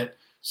and won it.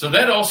 So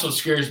that also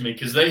scares me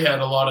because they had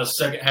a lot of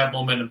second half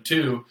momentum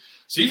too.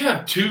 So you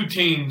have two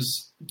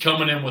teams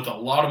coming in with a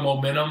lot of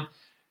momentum,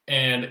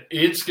 and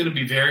it's going to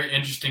be very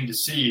interesting to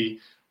see.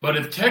 But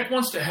if Tech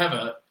wants to have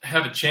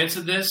a chance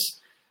at this,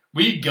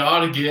 we got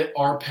to get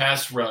our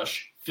pass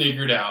rush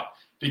figured out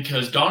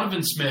because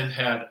Donovan Smith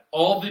had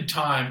all the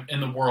time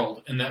in the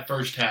world in that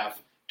first half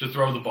to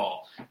throw the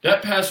ball.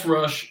 That pass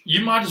rush,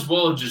 you might as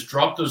well have just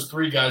dropped those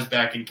 3 guys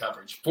back in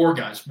coverage, 4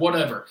 guys,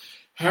 whatever.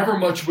 However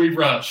much we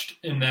rushed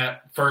in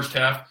that first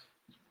half,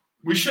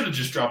 we should have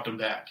just dropped them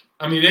back.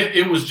 I mean,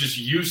 it was just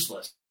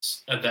useless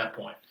at that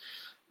point.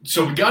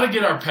 So we got to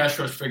get our pass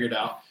rush figured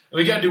out. And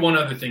we got to do one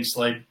other thing,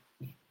 Slade.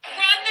 Run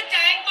the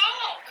dang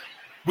ball.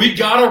 We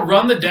got to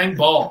run the dang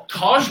ball.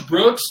 Taj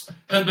Brooks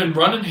has been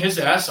running his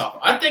ass off.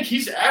 I think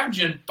he's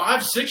averaging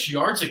 5-6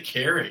 yards a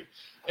carry.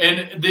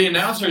 And the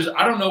announcers,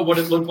 I don't know what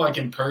it looked like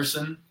in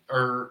person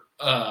or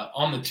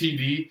on the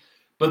TV,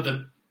 but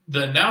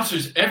the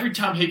announcers, every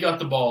time he got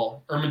the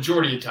ball, or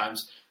majority of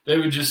times, they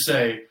would just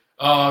say,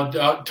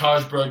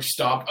 Taj Brooks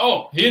stopped.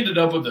 Oh, he ended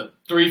up with a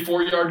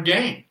 3-4 yard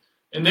gain.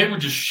 And they were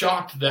just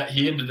shocked that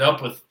he ended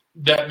up with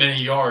that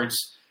many yards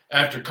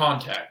after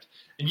contact.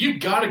 And you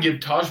got to give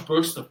Taj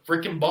Brooks the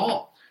freaking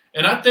ball.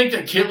 And I think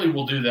that Kitley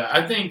will do that.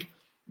 I think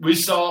we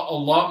saw a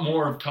lot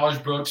more of Taj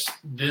Brooks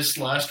this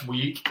last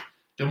week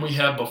than we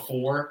have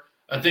before.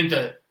 I think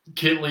that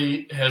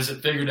Kitley has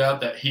it figured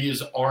out that he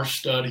is our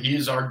stud. He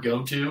is our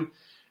go-to.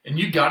 And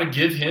you got to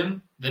give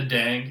him the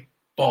dang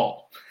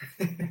ball.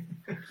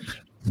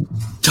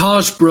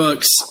 Taj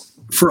Brooks,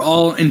 for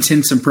all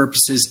intents and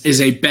purposes, is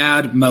a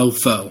bad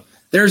mofo.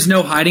 There's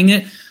no hiding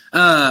it.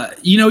 I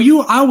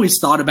always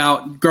thought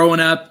about growing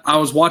up, I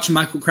was watching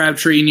Michael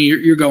Crabtree, and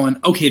you're going,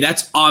 okay,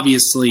 that's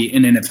obviously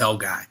an NFL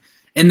guy.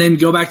 And then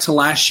go back to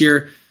last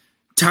year,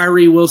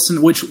 Tyree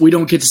Wilson, which we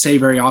don't get to say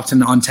very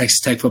often on Texas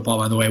Tech football,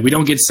 by the way. We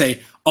don't get to say,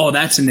 oh,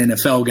 that's an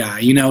NFL guy.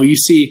 You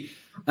see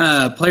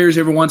players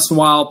every once in a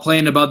while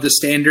playing above the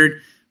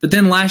standard. But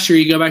then last year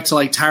you go back to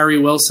like Tyree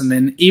Wilson,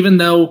 and even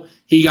though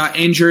he got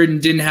injured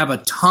and didn't have a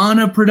ton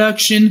of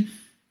production,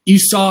 you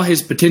saw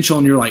his potential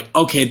and you're like,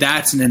 okay,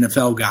 that's an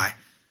NFL guy.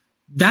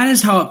 That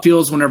is how it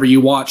feels whenever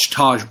you watch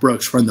Taj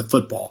Brooks run the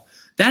football.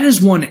 That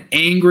is one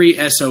angry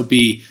SOB.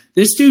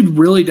 This dude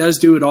really does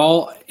do it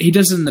all. He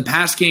does it in the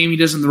pass game. He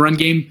does it in the run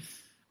game.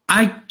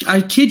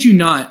 I kid you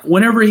not.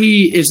 Whenever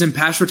he is in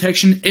pass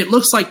protection, it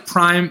looks like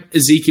prime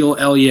Ezekiel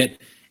Elliott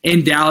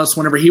in Dallas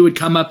whenever he would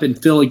come up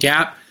and fill a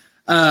gap.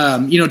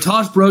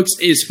 Taj Brooks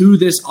is who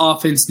this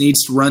offense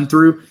needs to run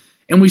through.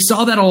 And we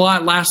saw that a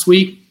lot last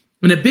week.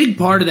 And a big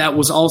part of that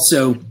was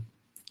also,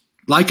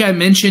 like I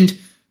mentioned,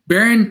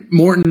 Baron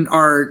Morton,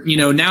 our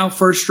now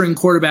first-string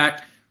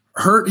quarterback,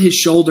 hurt his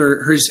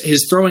shoulder,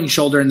 his throwing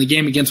shoulder in the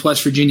game against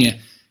West Virginia.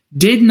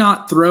 Did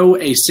not throw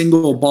a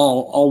single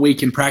ball all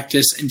week in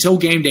practice. Until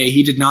game day,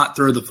 he did not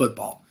throw the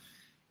football.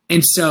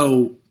 And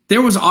so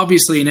there was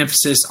obviously an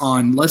emphasis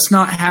on let's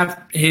not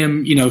have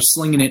him,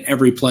 slinging it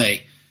every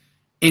play.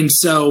 And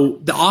so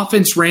the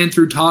offense ran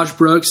through Taj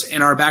Brooks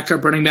and our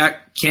backup running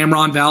back,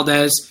 Cameron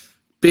Valdez,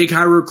 big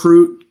high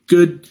recruit,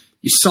 good,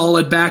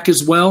 solid back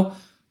as well.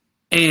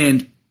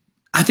 And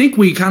I think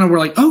we kind of were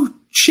like, oh,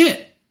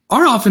 shit,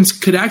 our offense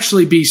could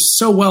actually be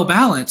so well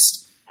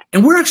balanced,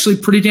 and we're actually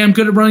pretty damn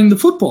good at running the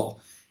football.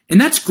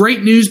 And that's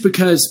great news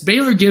because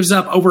Baylor gives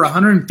up over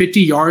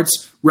 150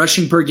 yards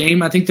rushing per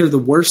game. I think they're the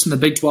worst in the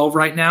Big 12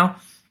 right now.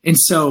 And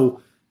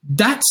so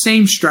that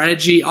same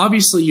strategy,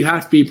 obviously you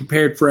have to be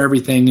prepared for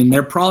everything, and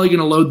they're probably going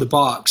to load the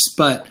box,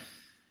 but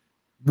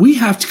we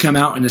have to come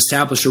out and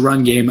establish a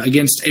run game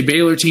against a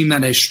Baylor team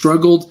that has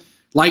struggled.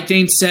 Like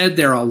Dane said,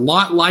 they're a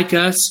lot like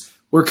us.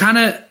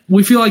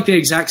 We feel like the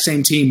exact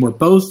same team. We're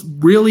both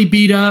really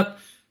beat up.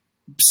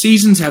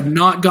 Seasons have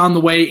not gone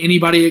the way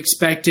anybody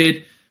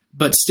expected,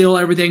 but still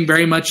everything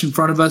very much in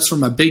front of us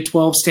from a Big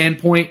 12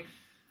 standpoint.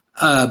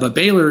 But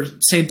Baylor,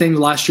 same thing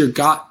last year,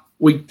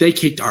 they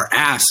kicked our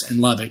ass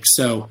in Lubbock.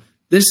 So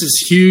this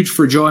is huge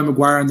for Joey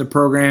McGuire and the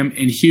program,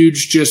 and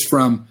huge just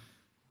from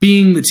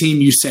being the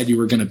team you said you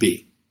were going to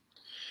be.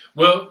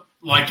 Well,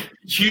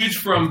 huge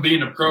from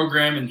being a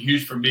program and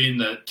huge from being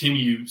the team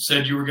you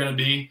said you were going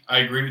to be. I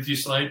agree with you,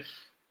 Slade.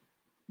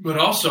 But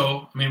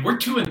also, we're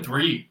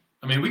 2-3.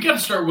 We got to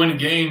start winning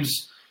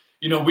games.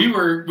 We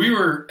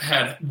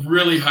had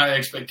really high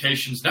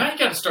expectations. Now you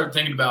got to start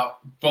thinking about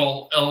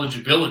bowl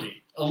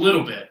eligibility a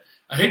little bit.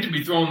 I hate to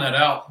be throwing that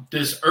out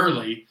this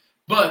early,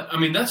 but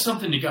that's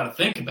something you got to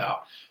think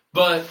about.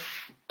 But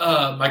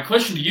my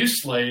question to you,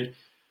 Slade,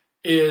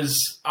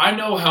 is I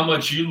know how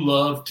much you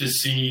love to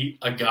see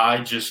a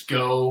guy just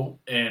go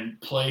and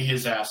play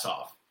his ass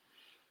off.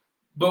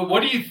 But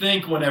what do you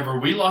think whenever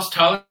we lost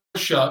Tyler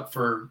Shuck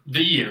for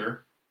the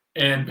year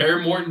and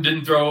Barry Morton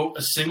didn't throw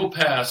a single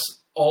pass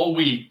all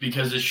week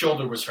because his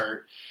shoulder was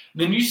hurt?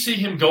 Then you see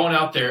him going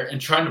out there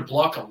and trying to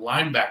block a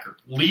linebacker,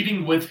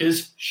 leading with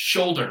his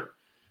shoulder.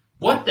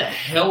 What the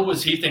hell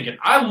was he thinking?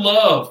 I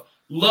love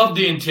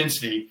the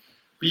intensity,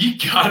 but you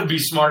got to be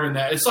smarter than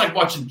that. It's like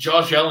watching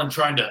Josh Allen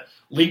trying to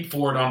leap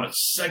forward on a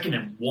 2nd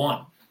and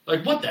 1.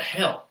 What the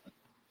hell?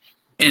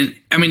 And,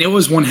 it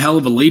was one hell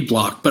of a lead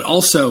block. But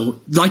also,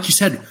 like you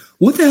said,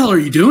 what the hell are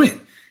you doing?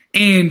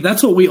 And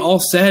that's what we all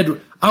said.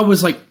 I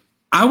was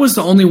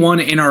the only one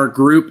in our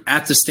group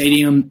at the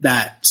stadium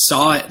that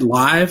saw it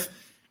live.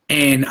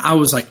 And I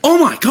was like, oh,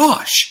 my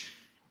gosh.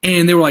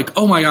 And they were like,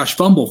 oh my gosh,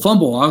 fumble.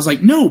 I was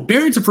like, no,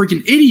 Barron's a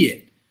freaking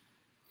idiot.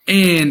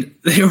 And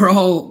they were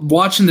all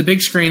watching the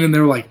big screen and they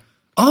were like,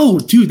 oh,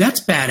 dude,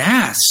 that's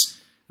badass.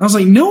 I was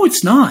like, no,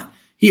 it's not.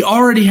 He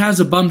already has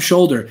a bum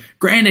shoulder.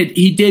 Granted,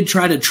 he did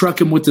try to truck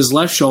him with his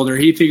left shoulder.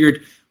 He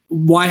figured,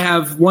 why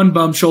have one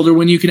bum shoulder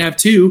when you can have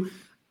two?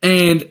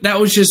 And that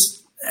was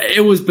just,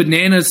 it was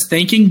bananas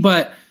thinking.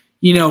 But,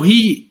 you know,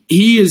 he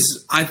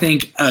is, I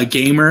think, a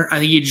gamer. I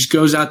think he just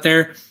goes out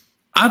there.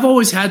 I've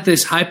always had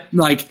this hype,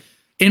 like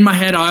in my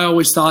head, I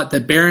always thought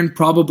that Barron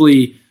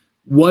probably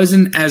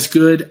wasn't as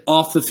good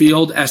off the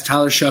field as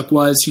Tyler Shuck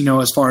was, you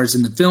know, as far as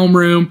in the film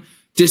room,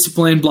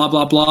 discipline, blah,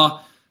 blah,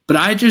 blah. But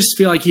I just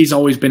feel like he's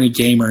always been a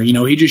gamer. You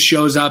know, he just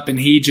shows up and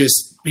he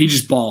just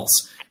balls.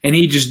 And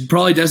he just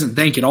probably doesn't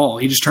think at all.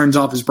 He just turns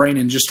off his brain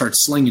and just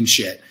starts slinging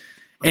shit.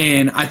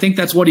 And I think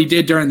that's what he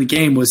did during the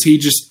game was he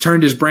just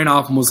turned his brain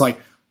off and was like,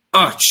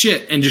 oh,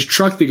 shit, and just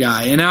trucked the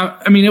guy. And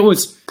I mean, it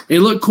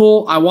looked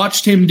cool. I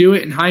watched him do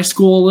it in high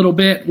school a little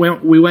bit.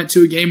 We went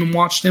to a game and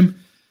watched him.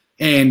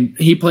 And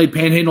he played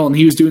Panhandle, and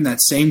he was doing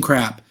that same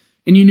crap.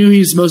 And you knew he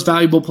was the most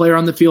valuable player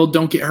on the field,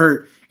 don't get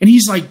hurt. And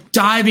he's like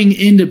diving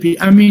into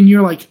 – I mean,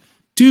 you're like,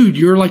 dude,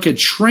 you're like a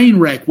train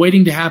wreck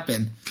waiting to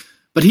happen.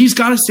 But he's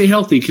got to stay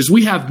healthy because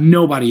we have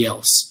nobody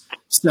else.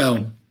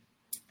 So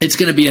it's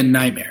going to be a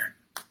nightmare.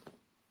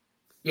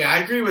 Yeah, I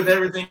agree with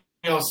everything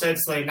y'all said,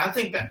 Slade. And I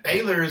think that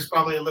Baylor is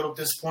probably a little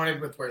disappointed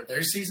with where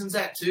their season's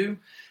at too.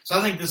 So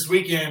I think this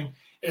weekend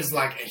is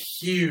like a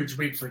huge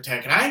week for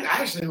Tech. And I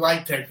actually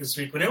like Tech this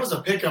week. When it was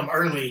a pick-em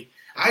early,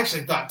 I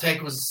actually thought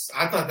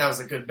I thought that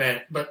was a good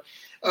bet. But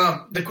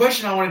the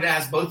question I wanted to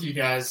ask both of you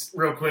guys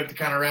real quick to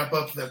kind of wrap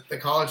up the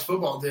college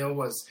football deal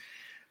was,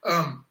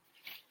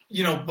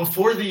 you know,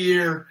 before the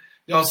year,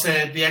 y'all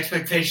said the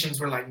expectations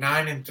were like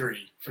 9-3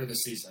 for the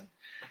season.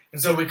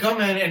 And so we come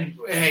in and,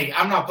 hey,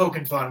 I'm not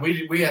poking fun.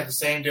 We had the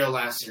same deal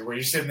last year where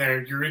you're sitting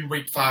there, you're in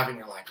week 5 and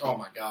you're like, oh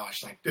my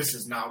gosh, like this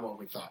is not what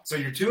we thought. So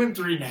you're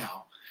 2-3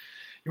 now.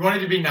 You wanted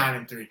to be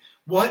 9-3.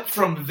 What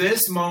from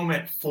this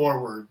moment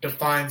forward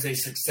defines a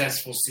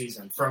successful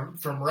season? From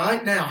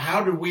right now,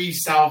 how do we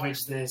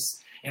salvage this,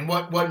 and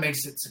what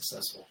makes it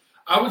successful?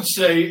 I would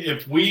say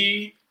if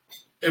we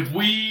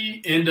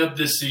end up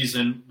this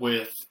season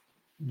with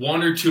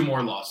 1 or 2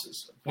 more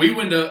losses, if we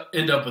end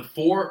up with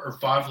 4 or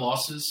 5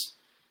 losses,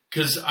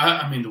 because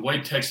I mean the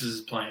way Texas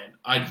is playing,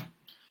 I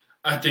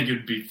think it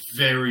would be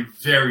very,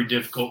 very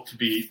difficult to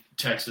beat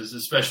Texas,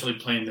 especially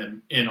playing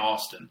them in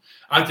Austin.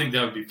 I think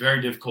that would be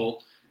very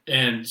difficult.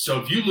 And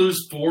so if you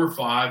lose 4 or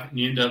 5 and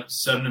you end up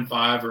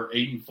 7-5 or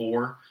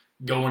 8-4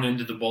 going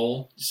into the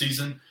bowl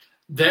season,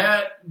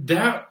 that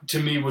to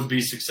me would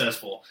be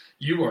successful.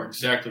 You are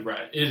exactly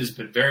right. It has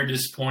been very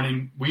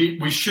disappointing.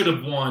 We should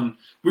have won.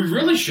 We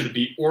really should have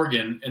beat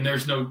Oregon, and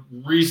there's no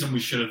reason we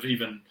should have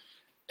even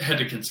had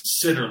to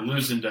consider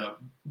losing to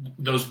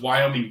those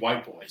Wyoming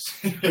white boys.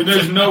 And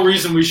there's no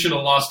reason we should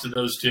have lost to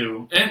those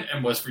two,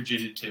 and West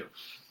Virginia too.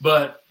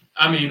 But,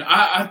 I mean,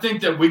 I think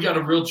that we got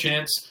a real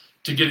chance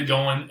to get it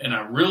going, and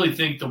I really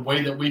think the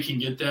way that we can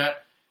get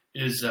that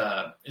is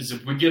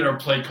if we get our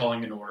play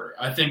calling in order.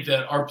 I think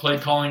that our play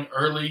calling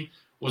early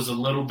was a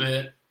little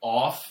bit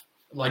off.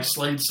 Like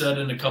Slade said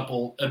in a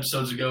couple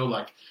episodes ago,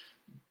 like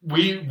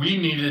we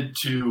needed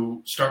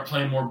to start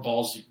playing more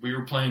ballsy. We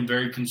were playing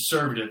very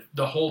conservative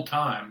the whole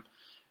time,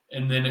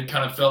 and then it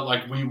kind of felt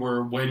like we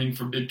were waiting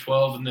for Big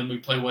 12, and then we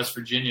play West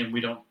Virginia, and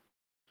we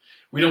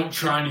don't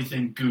try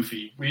anything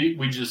goofy.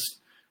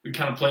 We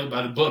kind of play it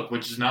by the book,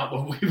 which is not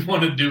what we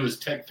want to do as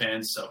Tech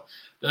fans. So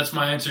that's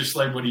my answer,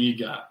 Slade. What do you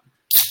got?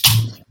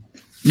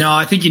 No,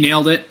 I think you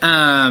nailed it.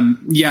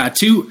 Yeah,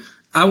 2.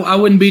 I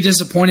wouldn't be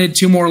disappointed.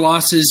 2 more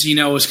losses, you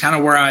know, was kind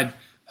of where I'd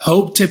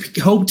hope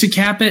to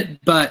cap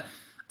it. But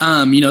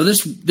you know,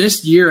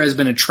 this year has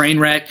been a train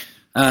wreck.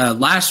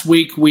 Last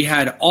week we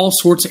had all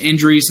sorts of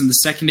injuries in the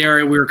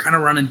secondary. We were kind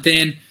of running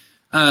thin.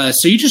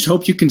 So you just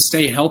hope you can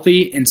stay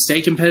healthy and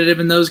stay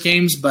competitive in those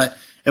games. But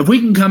if we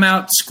can come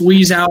out,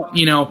 squeeze out,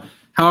 you know,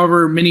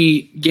 however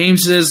many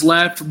games it is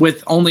left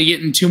with only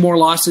getting 2 more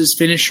losses,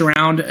 finish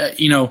around,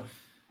 you know,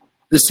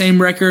 the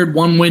same record,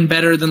 1 win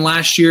better than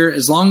last year.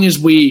 As long as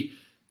we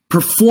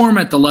perform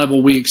at the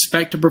level we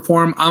expect to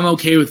perform, I'm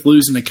okay with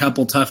losing a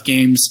couple tough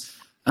games.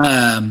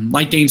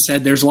 Like Dane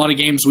said, there's a lot of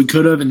games we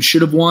could have and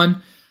should have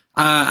won.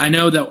 I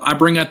know that I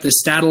bring up this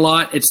stat a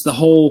lot. It's the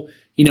whole,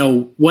 you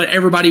know, what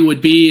everybody would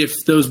be if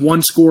those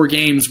 1-score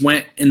games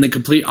went in the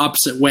complete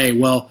opposite way.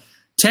 Well,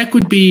 Tech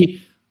would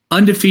be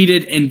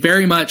undefeated and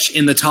very much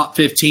in the top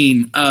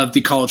 15 of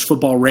the college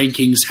football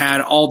rankings had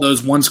all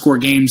those 1-score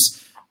games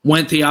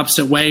went the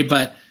opposite way.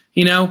 But,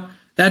 you know,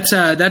 that's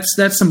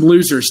some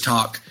losers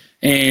talk.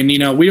 And, you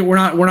know, we're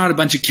not a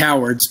bunch of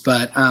cowards,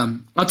 but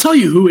I'll tell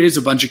you who is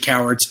a bunch of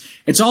cowards.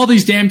 It's all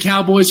these damn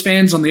Cowboys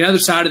fans on the other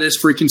side of this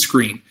freaking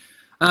screen.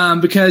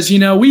 Because, you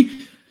know, we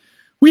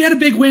had a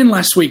big win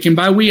last week. And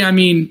by we, I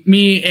mean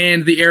me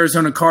and the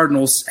Arizona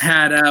Cardinals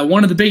had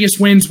one of the biggest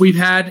wins we've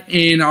had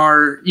in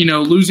our, you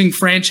know, losing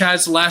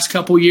franchise the last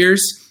couple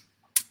years.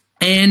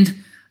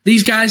 And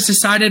these guys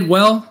decided,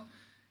 well,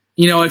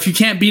 if you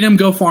can't beat them,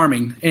 go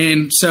farming.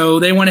 And so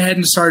they went ahead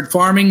and started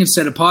farming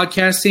instead of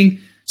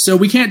podcasting. So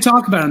we can't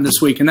talk about them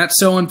this week, and that's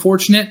so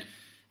unfortunate.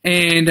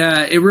 And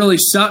it really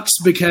sucks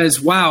because,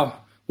 wow,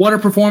 what a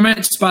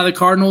performance by the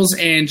Cardinals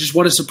and just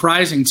what a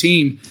surprising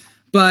team.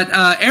 But,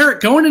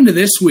 Eric, going into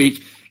this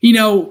week,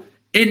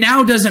 it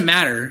now doesn't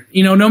matter.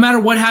 No matter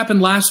what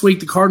happened last week,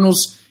 the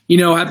Cardinals,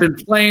 have been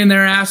playing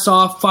their ass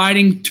off,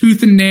 fighting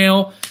tooth and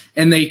nail,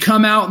 and they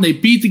come out and they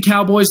beat the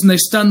Cowboys and they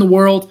stun the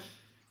world.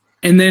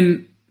 And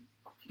then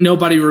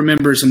nobody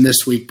remembers them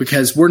this week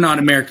because we're not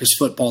America's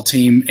football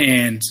team,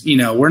 and,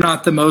 we're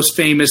not the most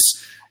famous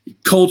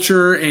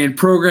culture and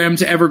program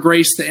to ever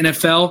grace the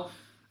NFL.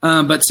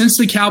 But since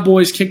the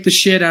Cowboys kicked the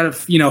shit out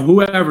of,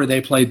 whoever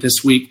they played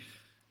this week,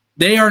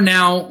 they are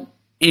now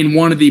in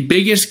one of the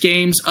biggest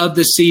games of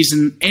the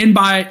season, and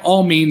by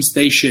all means,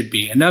 they should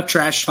be. Enough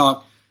trash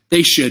talk.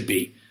 They should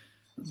be.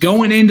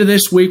 Going into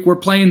this week, we're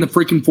playing the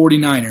freaking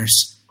 49ers.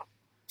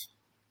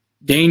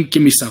 Dane,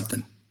 give me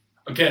something.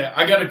 Okay,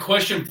 I got a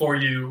question for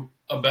you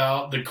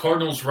about the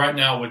Cardinals right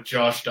now with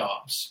Josh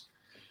Dobbs.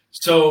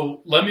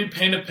 So let me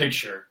paint a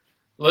picture.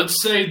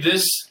 Let's say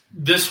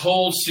this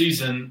whole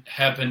season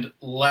happened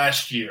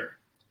last year.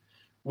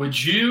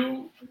 Would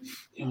you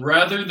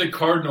rather the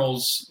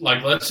Cardinals,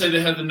 let's say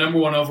they had the number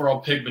 1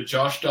 overall pick, but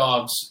Josh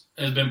Dobbs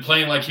has been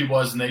playing like he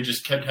was and they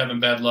just kept having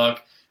bad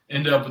luck,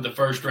 ended up with the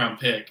first-round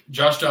pick.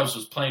 Josh Dobbs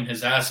was playing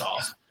his ass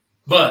off,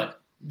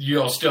 but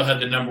you all still had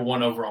the number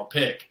 1 overall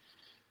pick.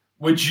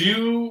 Would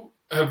you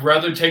have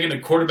rather taken a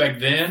quarterback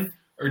then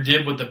or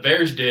did what the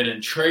Bears did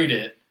and trade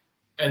it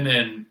and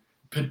then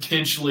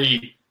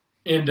potentially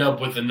end up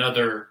with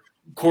another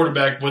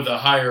quarterback with a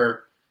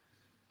higher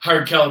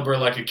caliber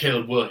like a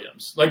Caleb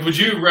Williams? Would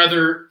you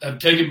rather have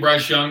taken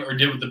Bryce Young or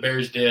did what the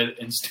Bears did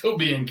and still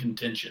be in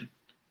contention?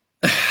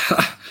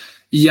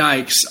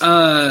 Yikes.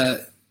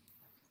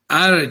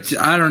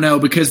 I don't know,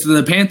 because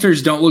the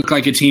Panthers don't look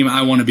like a team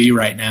I want to be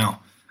right now.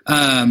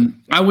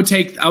 I would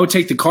take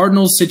the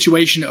Cardinals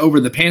situation over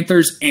the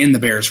Panthers and the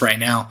Bears right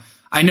now.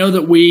 I know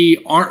that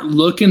we aren't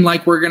looking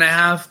like we're going to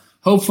have,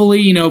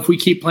 hopefully, if we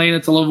keep playing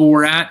at the level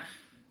we're at,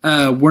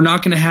 we're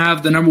not going to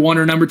have the number 1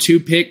 or number 2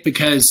 pick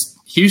because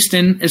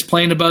Houston is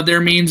playing above their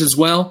means as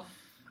well.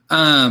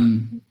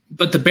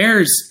 But the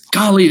Bears,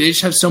 golly, they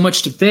just have so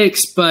much to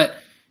fix. But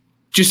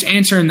just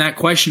answering that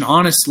question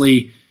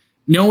honestly,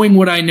 knowing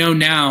what I know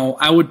now,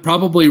 I would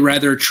probably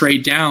rather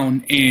trade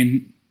down,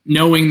 and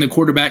knowing the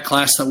quarterback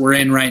class that we're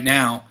in right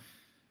now,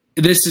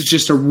 this is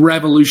just a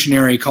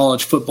revolutionary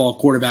college football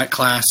quarterback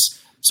class.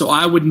 So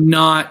I would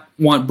not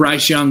want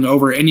Bryce Young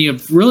over any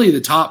of really the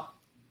top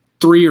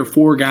 3 or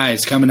 4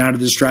 guys coming out of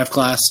this draft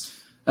class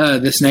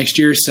this next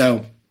year.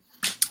 So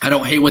I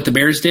don't hate what the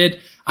Bears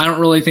did. I don't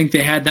really think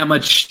they had that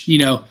much,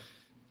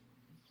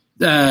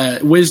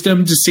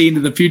 wisdom to see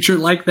into the future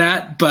like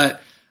that.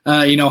 But,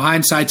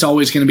 hindsight's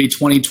always going to be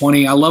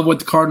 20/20. I love what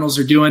the Cardinals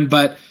are doing,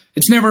 but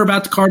it's never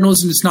about the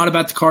Cardinals, and it's not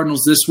about the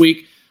Cardinals this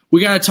week.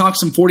 We got to talk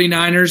some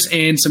 49ers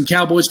and some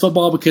Cowboys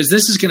football because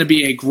this is going to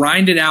be a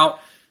grinded out,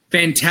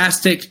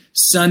 fantastic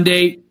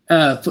Sunday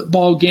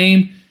football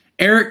game.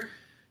 Eric,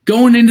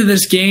 going into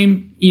this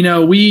game,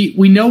 we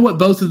know what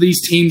both of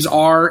these teams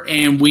are,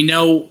 and we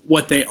know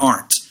what they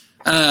aren't.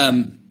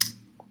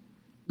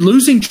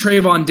 Losing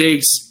Trayvon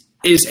Diggs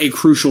is a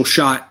crucial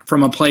shot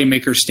from a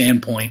playmaker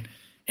standpoint.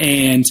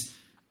 And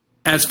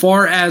as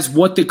far as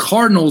what the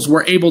Cardinals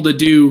were able to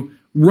do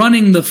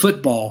running the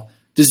football,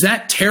 does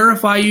that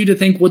terrify you to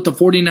think what the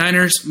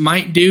 49ers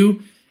might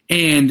do?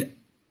 And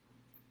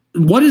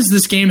what does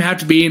this game have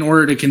to be in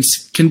order to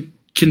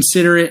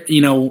consider it,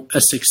 a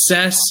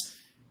success?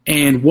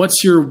 And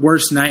what's your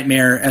worst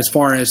nightmare as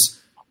far as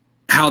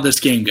how this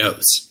game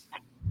goes?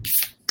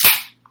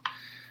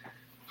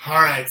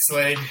 All right,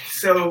 Slade.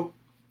 So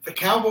the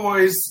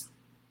Cowboys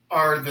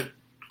are the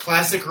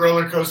classic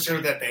roller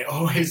coaster that they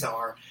always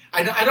are.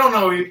 I don't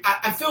know.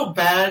 I feel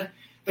bad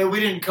that we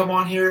didn't come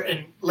on here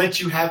and let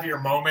you have your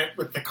moment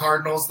with the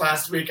Cardinals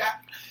last week.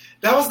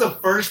 That was the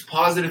first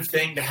positive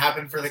thing to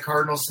happen for the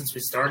Cardinals since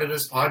we started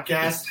this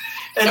podcast,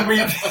 and we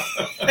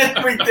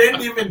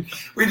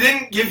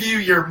didn't give you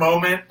your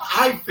moment.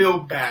 I feel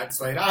bad,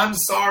 Slade. I'm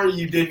sorry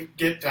you didn't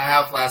get to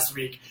have last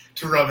week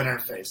to rub in our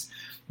face.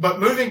 But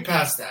moving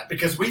past that,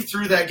 because we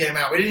threw that game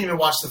out, we didn't even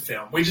watch the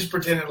film. We just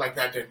pretended like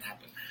that didn't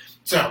happen.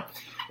 So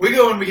we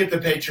go and we get the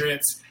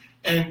Patriots,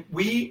 and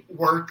we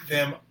work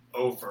them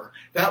over.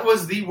 That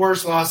was the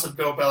worst loss of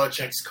Bill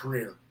Belichick's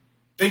career.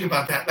 Think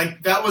about that.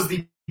 That was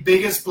the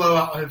biggest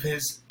blowout of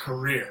his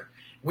career.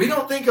 We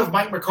don't think of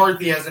Mike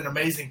McCarthy as an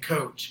amazing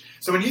coach.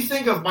 So when you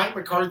think of Mike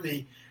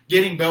McCarthy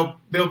getting Bill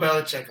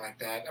Belichick like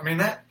that,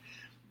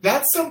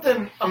 that's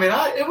something.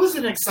 It was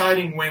an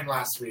exciting win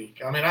last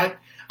week.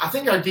 I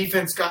think our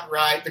defense got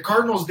right. The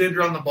Cardinals did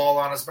run the ball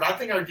on us, but I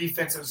think our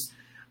defense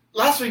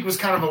last week was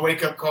kind of a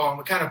wake-up call, and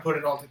we kind of put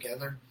it all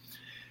together.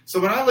 So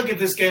when I look at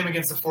this game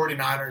against the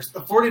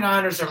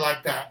 49ers are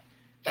like that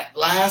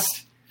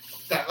last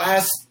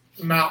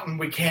mountain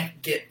we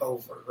can't get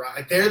over,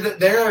 right?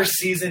 They're our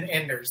season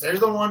enders. They're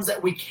the ones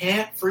that we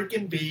can't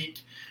freaking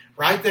beat.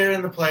 right there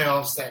in the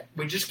playoffs that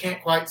we just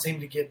can't quite seem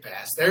to get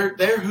past.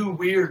 They're who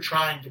we're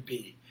trying to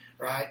be,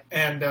 right?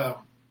 And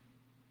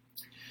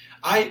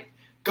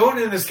going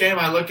into this game,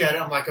 I look at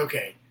it, I'm like,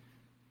 okay,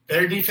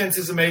 their defense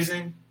is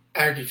amazing.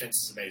 Our defense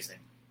is amazing.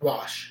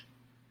 Wash.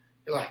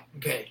 You're like,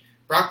 okay,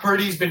 Brock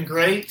Purdy's been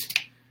great.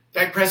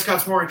 Dak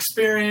Prescott's more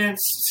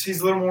experienced.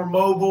 He's a little more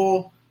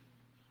mobile.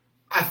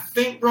 I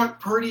think Brock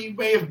Purdy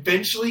may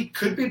eventually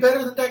could be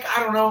better than Dak. I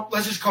don't know.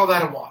 Let's just call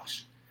that a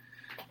wash.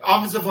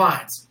 Offensive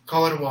lines,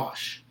 call it a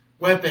wash.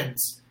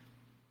 Weapons.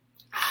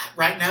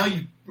 Right now,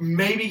 you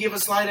maybe give a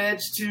slight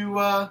edge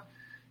to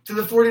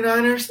the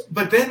 49ers,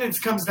 but then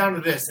it comes down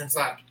to this. It's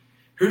like,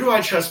 who do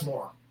I trust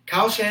more,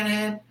 Kyle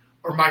Shanahan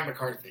or Mike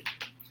McCarthy?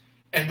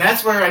 And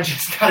that's where I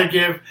just got to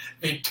give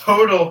the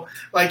total,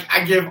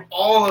 I give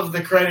all of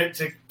the credit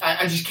to –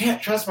 I just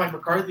can't trust Mike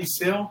McCarthy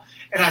still,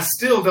 and I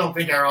still don't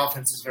think our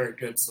offense is very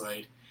good,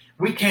 Slade.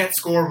 We can't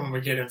score when we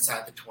get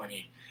inside the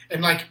 20.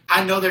 And,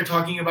 I know they're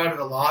talking about it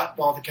a lot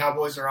while the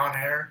Cowboys are on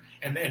air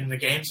and the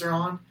games are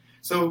on.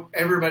 So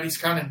everybody's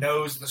kind of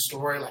knows the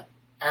story.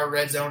 Our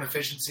red zone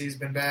efficiency has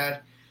been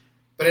bad.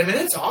 But,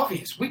 it's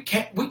obvious. We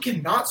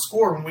cannot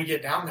score when we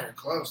get down there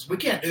close. We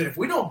can't do it. If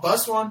we don't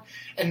bust one,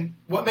 and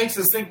what makes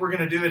us think we're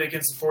going to do it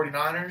against the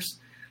 49ers?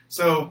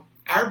 So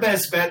our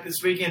best bet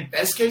this weekend,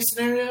 best case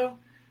scenario,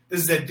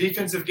 this is a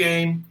defensive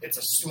game. It's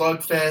a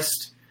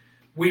slugfest.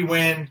 We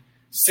win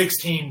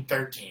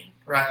 16-13,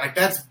 right?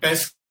 That's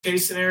best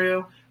case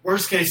scenario.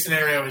 Worst case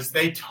scenario is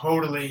they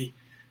totally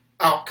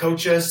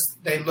outcoach us.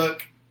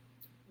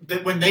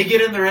 When they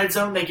get in the red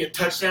zone, they get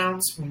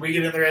touchdowns. When we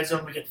get in the red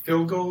zone, we get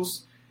field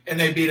goals. And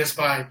they beat us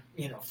by,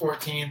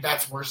 14.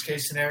 That's worst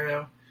case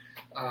scenario.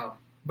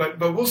 But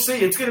we'll see.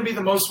 It's going to be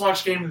the most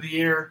watched game of the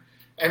year.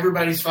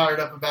 Everybody's fired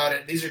up about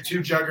it. These are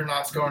two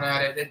juggernauts going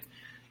at it.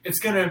 It's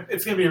gonna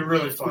be a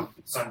really fun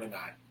Sunday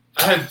night.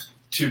 I have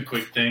two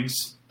quick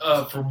things.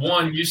 For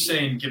one, you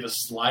saying give a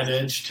slight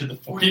edge to the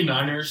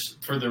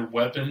 49ers for their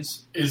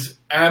weapons is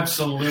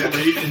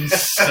absolutely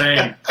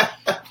insane.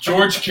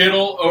 George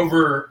Kittle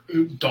over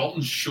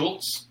Dalton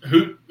Schultz,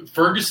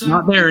 Ferguson?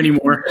 Not there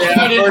anymore.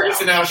 Yeah,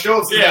 Ferguson now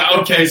Schultz. Yeah,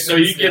 okay, so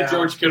you give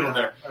George Kittle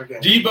there. Okay.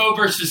 Debo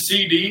versus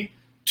CD,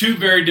 two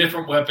very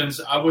different weapons.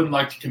 I wouldn't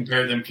like to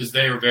compare them because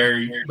they are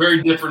very,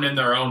 very different in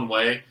their own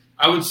way.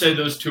 I would say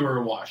those two are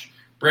a wash.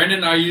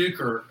 Brandon Ayuk,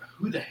 or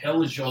who the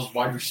hell is y'all's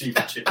wide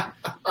receiver too?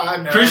 I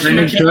know. Christian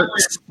McCaffrey or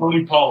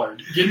Tony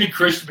Pollard. Give me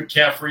Christian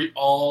McCaffrey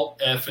all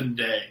effing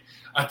day.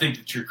 I think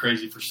that you're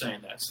crazy for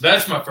saying that. So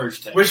that's my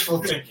first take.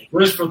 Wishful thinking.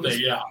 Wishful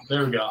thinking, yeah.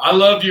 There we go. I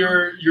love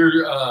your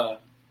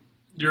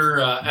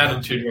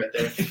attitude right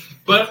there.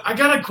 But I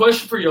got a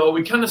question for y'all.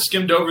 We kind of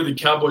skimmed over the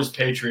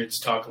Cowboys-Patriots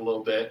talk a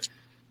little bit.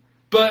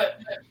 But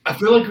I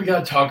feel like we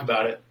got to talk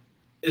about it.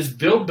 Is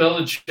Bill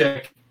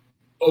Belichick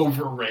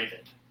overrated?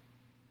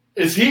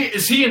 Is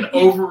he an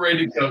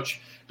overrated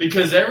coach?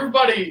 Because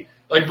everybody,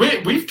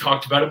 we've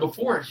talked about it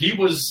before. He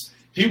was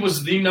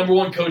the number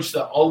one coach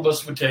that all of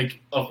us would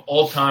take of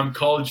all time,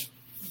 college,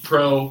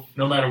 pro,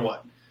 no matter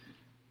what.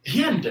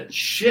 He hadn't done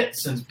shit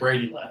since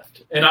Brady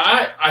left. And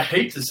I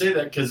hate to say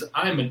that because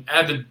I'm an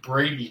avid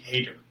Brady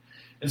hater.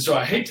 And so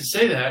I hate to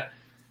say that.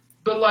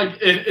 But,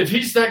 if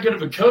he's that good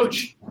of a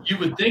coach, you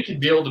would think he'd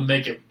be able to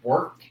make it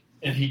work.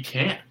 And he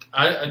can't.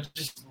 I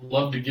just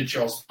love to get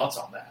y'all's thoughts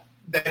on that.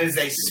 That is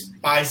a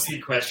spicy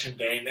question,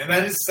 Dane. And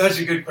that is such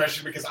a good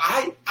question because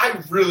I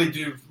really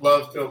do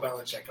love Bill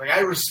Belichick. I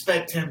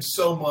respect him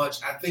so much.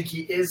 I think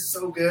he is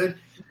so good.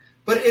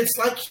 But it's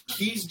like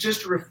he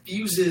just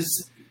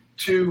refuses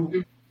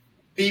to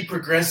be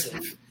progressive.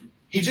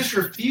 He just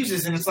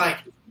refuses. And it's like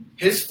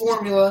his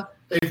formula,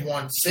 they've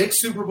won 6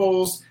 Super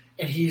Bowls,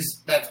 and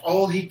that's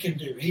all he can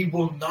do. He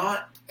will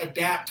not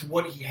adapt to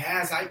what he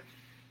has.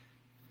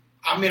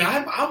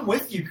 I'm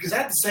with you because I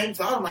had the same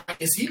thought. I'm like,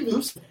 is he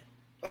losing it?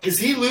 Is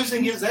he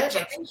losing his edge?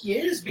 I think he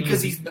is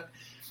because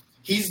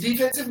he's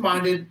defensive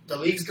minded. The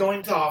league's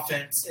going to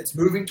offense. It's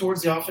moving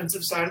towards the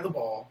offensive side of the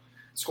ball.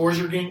 Scores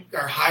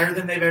are higher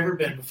than they've ever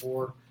been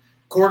before.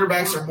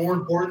 Quarterbacks are more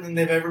important than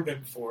they've ever been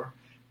before.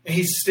 And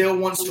he still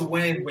wants to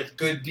win with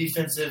good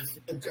defensive.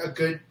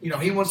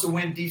 He wants to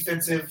win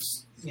defensive.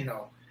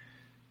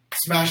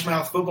 Smash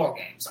mouth football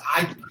games.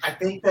 I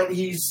think that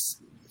he's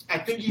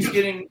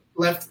getting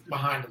left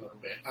behind a little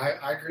bit.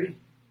 I agree.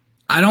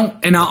 I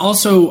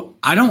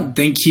don't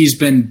think he's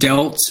been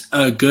dealt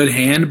a good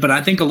hand, but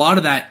I think a lot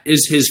of that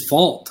is his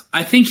fault.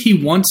 I think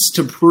he wants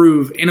to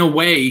prove in a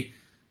way,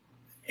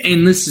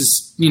 and this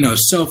is,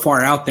 so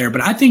far out there,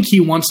 but I think he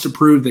wants to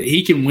prove that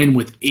he can win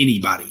with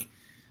anybody.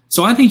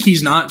 So I think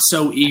he's not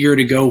so eager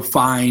to go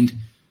find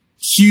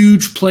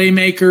huge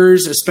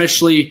playmakers,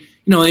 especially,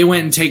 they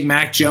went and take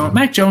Mac Jones.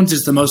 Mac Jones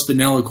is the most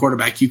vanilla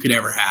quarterback you could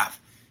ever have.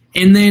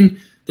 And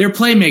then their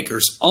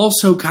playmakers,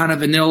 also kind of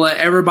vanilla.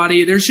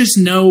 Everybody, there's just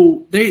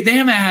they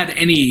haven't had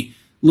any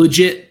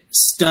legit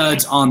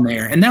studs on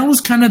there. And that was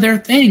kind of their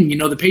thing.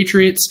 The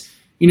Patriots,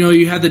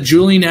 you had the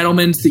Julian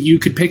Edelmans that you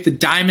could pick the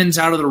diamonds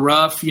out of the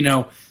rough.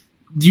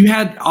 You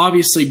had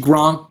obviously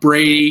Gronk,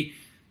 Brady,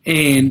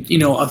 and,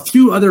 a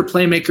few other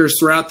playmakers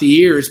throughout the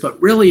years. But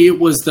really it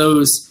was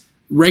those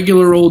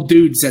regular old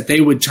dudes that they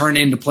would turn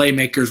into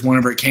playmakers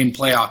whenever it came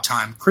playoff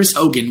time. Chris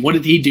Hogan, what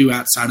did he do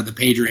outside of the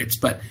Patriots?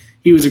 But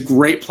he was a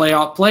great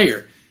playoff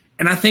player.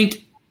 And I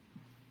think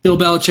Bill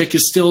Belichick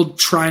is still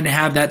trying to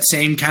have that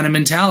same kind of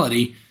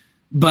mentality.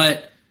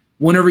 But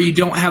whenever you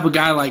don't have a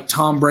guy like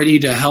Tom Brady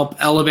to help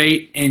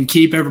elevate and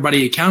keep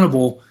everybody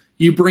accountable,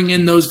 you bring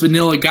in those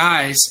vanilla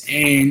guys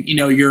and,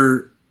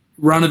 your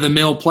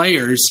run-of-the-mill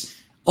players.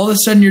 All of a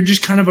sudden, you're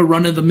just kind of a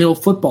run-of-the-mill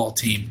football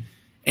team.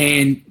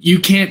 And you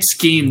can't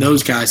scheme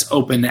those guys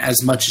open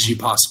as much as you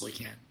possibly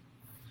can.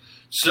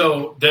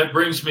 So that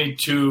brings me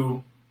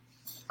to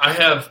I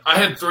have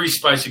 3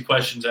 spicy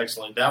questions,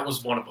 actually. That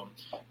was one of them.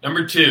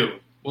 Number 2,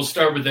 we'll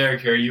start with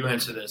Eric here. You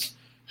answer this.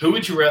 Who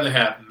would you rather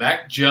have,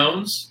 Mac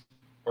Jones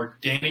or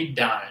Danny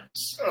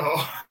Dimes?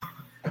 Oh.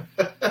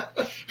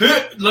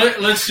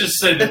 Let's just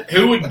say that.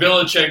 Who would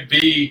Belichick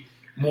be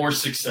more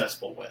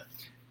successful with?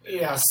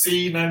 Yeah,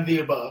 C, none of the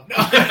above. No.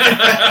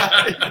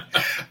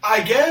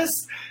 I guess,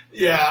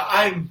 yeah,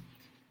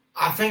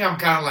 I think I'm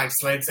kind of like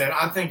Slade said.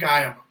 I think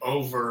I am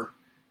over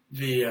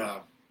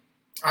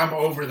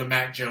the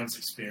Mac Jones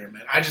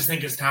experiment. I just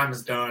think his time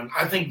is done.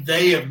 I think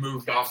they have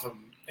moved off of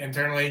him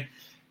internally.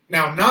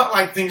 Now, not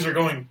like things are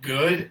going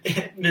good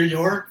in New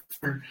York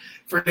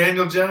for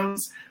Daniel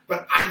Jones,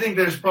 but I think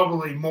there's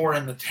probably more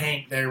in the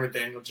tank there with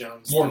Daniel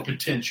Jones. More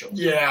potential.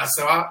 Yeah,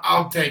 so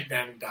I'll take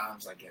Danny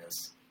Dimes, I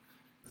guess.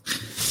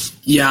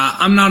 Yeah,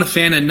 I'm not a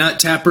fan of nut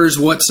tappers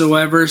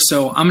whatsoever,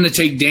 so I'm going to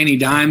take Danny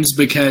Dimes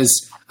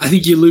because I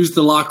think you lose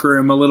the locker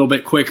room a little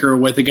bit quicker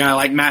with a guy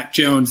like Mac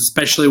Jones,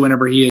 especially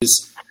whenever he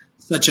is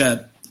such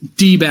a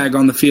D-bag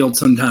on the field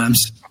sometimes.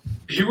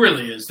 He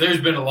really is.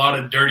 There's been a lot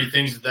of dirty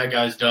things that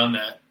guy's done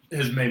that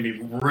has made me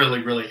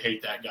really, really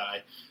hate that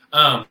guy.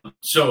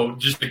 So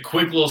just a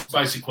quick little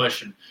spicy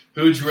question.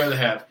 Who would you rather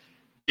have,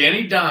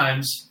 Danny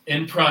Dimes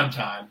in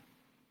primetime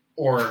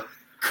or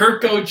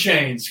Kirk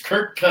Cousins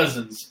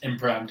in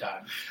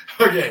primetime?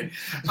 Okay.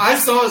 I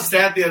saw a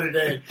stat the other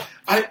day.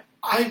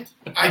 I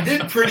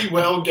did pretty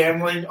well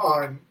gambling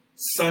on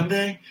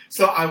Sunday,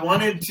 so I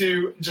wanted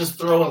to just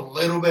throw a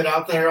little bit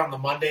out there on the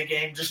Monday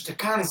game just to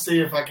kind of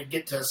see if I could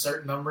get to a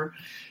certain number.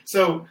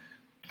 So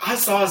I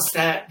saw a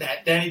stat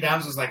that Danny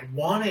Dimes was like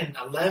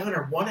 1-11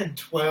 or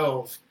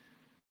 1-12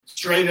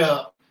 straight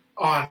up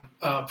on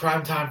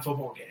primetime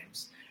football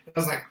games. I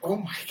was like, oh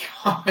my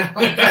God,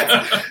 like,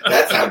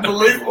 that's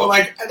unbelievable.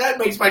 Like, that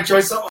makes my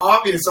choice so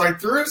obvious. So I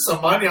threw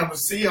some money on the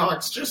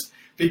Seahawks just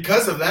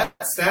because of that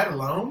stat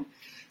alone.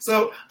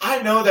 So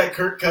I know that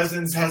Kirk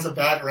Cousins has a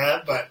bad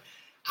rep, but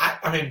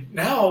I mean,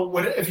 now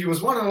if he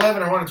was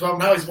 1-11 or 1-12,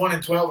 now he's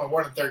 1-12 and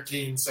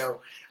 1-13.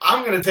 So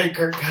I'm going to take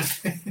Kirk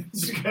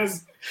Cousins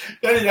because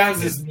Danny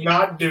Dimes is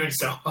not doing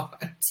so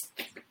hot.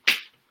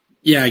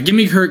 Yeah, give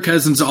me Kirk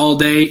Cousins all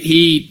day.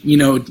 He,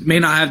 may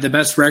not have the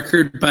best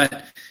record,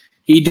 but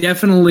he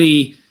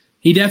definitely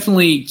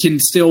can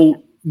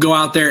still go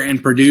out there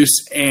and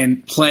produce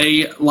and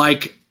play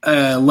like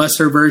a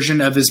lesser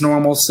version of his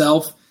normal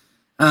self.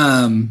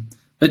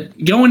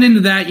 But going into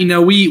that,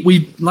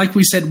 we like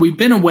we said, we've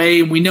been away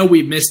and we know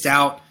we've missed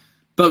out.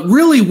 But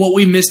really what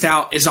we missed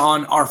out is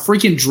on our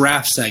freaking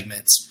draft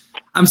segments.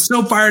 I'm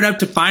so fired up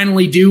to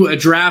finally do a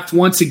draft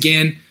once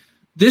again.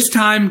 This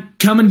time,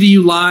 coming to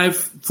you live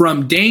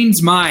from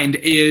Dane's mind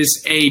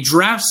is a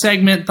draft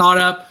segment thought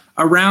up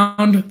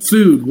around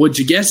food. Would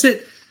you guess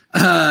it?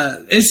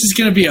 This is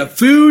going to be a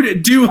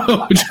food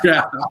duo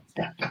draft.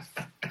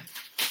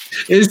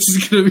 This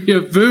is going to be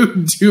a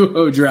food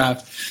duo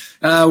draft.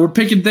 We're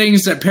picking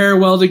things that pair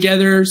well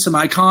together, some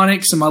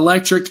iconic, some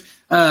electric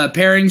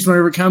pairings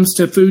whenever it comes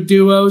to food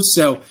duos.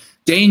 So,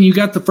 Dane, you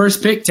got the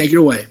first pick. Take it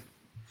away.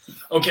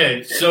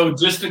 Okay, so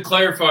just to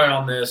clarify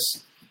on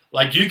this,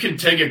 like you can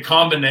take a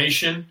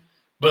combination,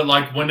 but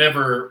like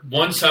whenever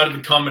one side of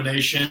the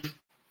combination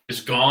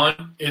is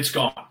gone, it's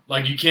gone.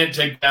 Like you can't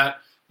take that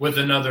with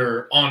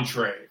another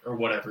entree or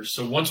whatever.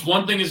 So once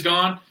one thing is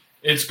gone,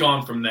 it's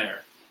gone from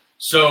there.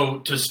 So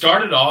to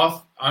start it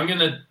off, I'm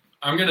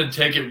gonna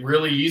take it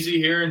really easy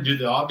here and do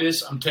the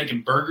obvious. I'm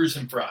taking burgers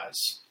and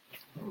fries.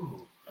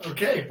 Ooh,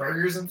 okay,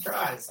 burgers and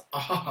fries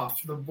off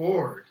the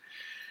board.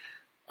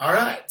 All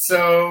right,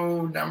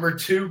 so number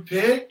 2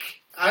 pick.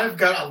 I've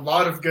got a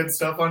lot of good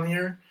stuff on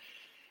here.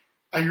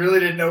 I really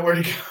didn't know where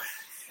to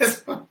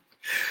go.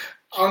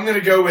 I'm going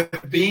to go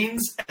with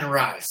beans and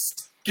rice.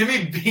 Give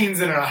me beans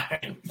and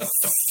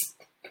rice.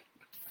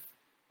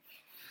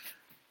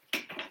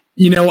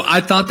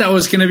 I thought that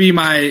was going to be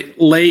my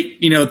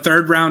late,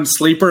 3rd round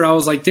sleeper. I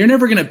was like, they're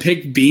never going to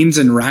pick beans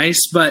and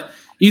rice. But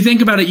you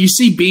think about it, you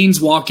see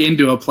Beans walk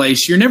into a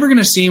place. You're never going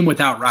to see him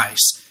without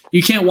rice.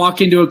 You can't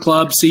walk into a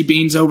club, see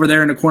Beans over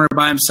there in a corner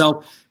by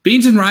himself.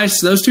 Beans and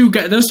rice, those two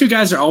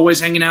guys are always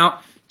hanging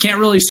out. Can't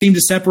really seem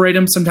to separate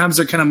them. Sometimes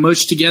they're kind of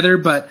mushed together.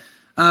 But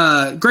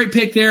great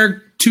pick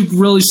there. 2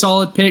 really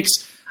solid picks.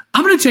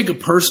 I'm going to take a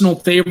personal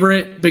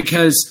favorite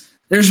because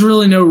there's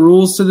really no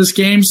rules to this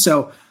game.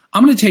 So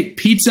I'm going to take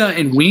pizza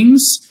and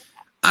wings.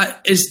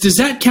 Does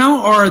that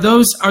count, or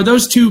are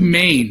those 2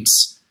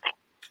 mains?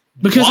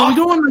 Because are we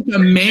going like a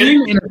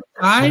main and a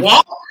side?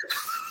 What?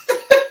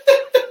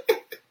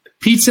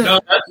 Pizza. No,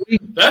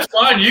 that's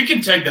fine. You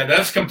can take that.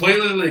 That's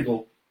completely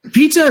legal.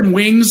 Pizza and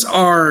wings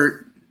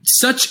are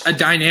such a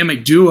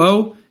dynamic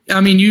duo.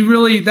 I mean,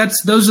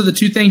 those are the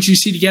two things you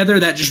see together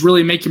that just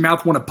really make your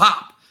mouth want to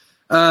pop.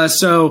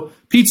 So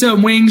pizza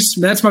and wings,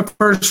 that's my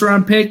first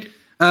round pick.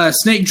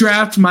 Snake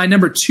draft, my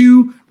number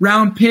 2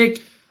 round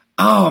pick.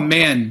 Oh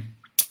man,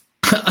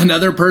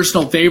 another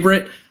personal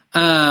favorite.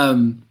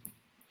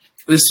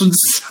 This one's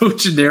so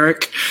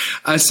generic.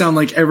 I sound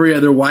like every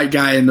other white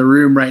guy in the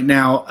room right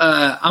now.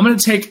 I'm going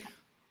to take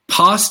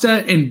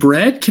pasta and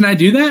bread. Can I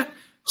do that?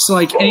 So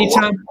like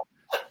anytime.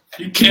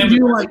 You can't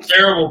do like a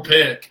terrible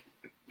pick.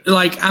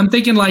 Like I'm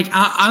thinking like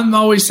I'm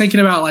always thinking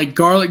about like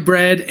garlic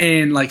bread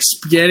and like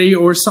spaghetti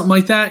or something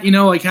like that. You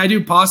know, like can I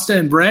do pasta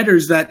and bread, or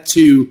is that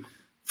too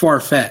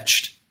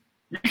far-fetched?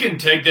 You can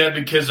take that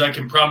because I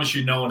can promise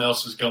you no one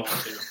else is going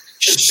to.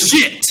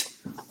 Shit.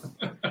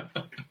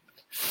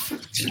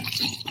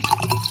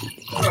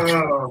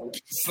 Oh,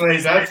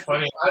 Slade, that's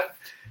funny.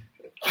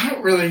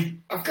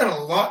 I've got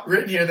a lot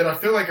written here that I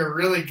feel like are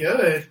really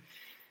good.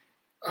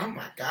 Oh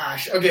my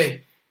gosh.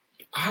 Okay.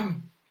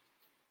 I'm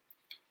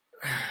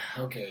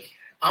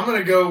going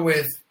to go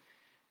with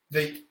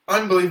the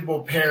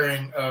unbelievable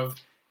pairing of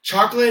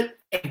chocolate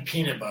and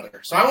peanut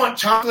butter. So I want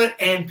chocolate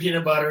and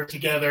peanut butter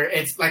together.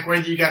 It's like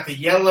whether you got the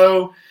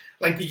yellow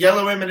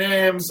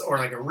M&Ms or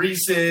like a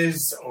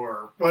Reese's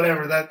or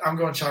whatever. That I'm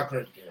going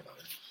chocolate and peanut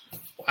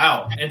butter.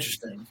 Wow,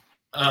 interesting.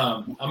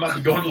 I'm about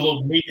to go in a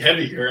little meat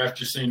heavy here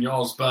after seeing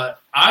y'all's,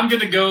 but I'm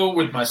going to go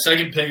with my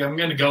second pick. I'm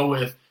going to go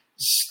with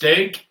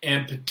steak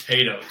and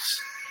potatoes.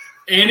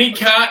 Any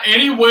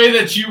way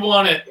that you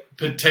want it,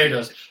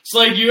 potatoes. It's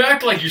like you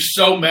act like you're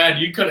so mad.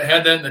 You could have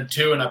had that in the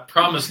 2, and I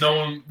promise no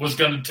one was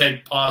going to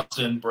take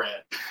pasta and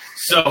bread.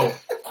 So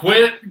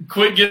quit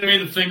giving me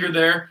the finger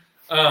there.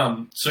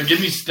 So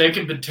give me steak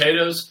and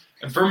potatoes.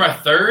 And for my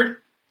third,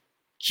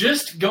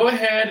 just go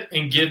ahead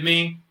and give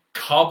me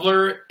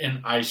cobbler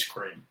and ice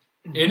cream.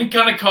 Any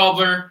kind of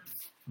cobbler,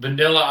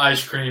 vanilla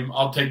ice cream.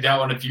 I'll take that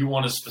one if you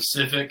want a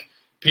specific.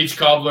 Peach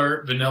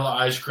cobbler, vanilla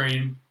ice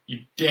cream. You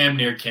damn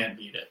near can't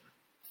beat it.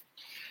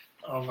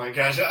 Oh my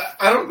gosh.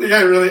 I don't think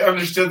I really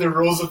understood the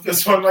rules of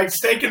this one. Like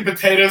steak and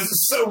potatoes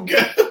is so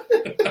good.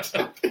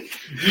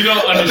 You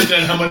don't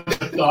understand how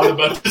much I thought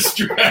about this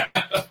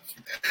draft.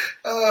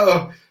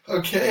 Oh,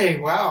 okay.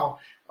 Wow.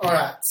 All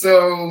right.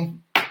 So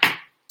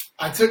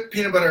I took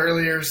peanut butter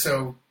earlier,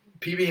 so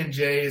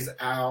PB&J is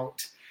out.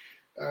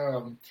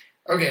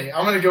 Okay,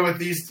 I'm going to go with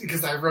these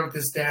because I wrote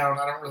this down.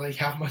 I don't really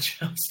have much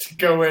else to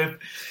go with.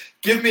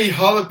 Give me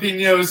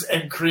jalapenos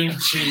and cream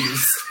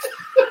cheese.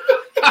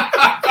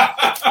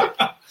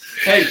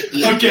 Hey,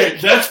 okay,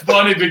 that's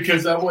funny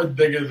because I wasn't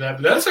thinking of that,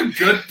 but that's a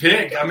good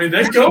pick. I mean,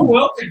 they go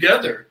well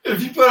together.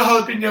 If you put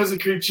jalapenos and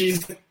cream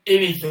cheese in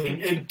anything,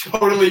 it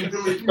totally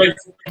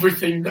makes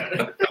everything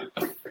better.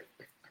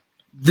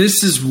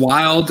 This is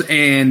wild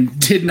and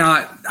did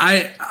not –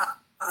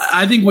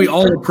 I think we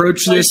all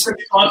approach this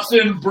 –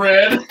 Austin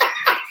bread.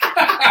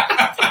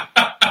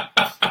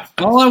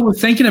 All I was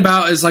thinking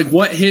about is like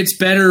what hits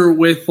better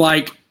with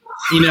like,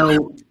 you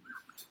know,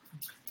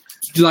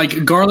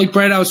 like garlic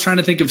bread. I was trying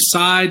to think of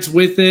sides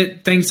with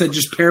it, things that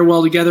just pair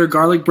well together.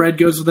 Garlic bread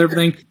goes with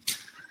everything.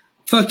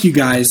 Fuck you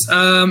guys.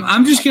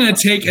 I'm just going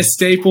to take a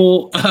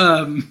staple.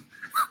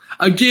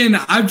 Again,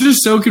 I'm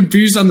just so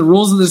confused on the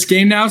rules of this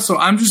game now, so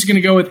I'm just going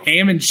to go with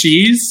ham and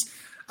cheese.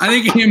 I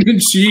think ham and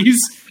cheese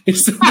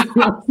is something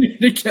we'll see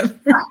together.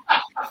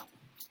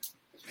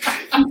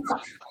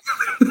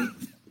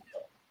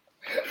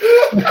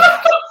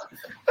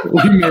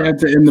 We may have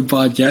to end the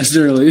podcast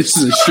early. This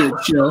is a shit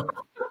show.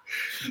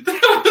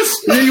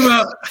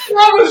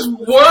 That was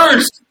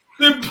worse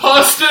than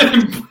pasta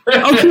and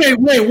bread. Okay,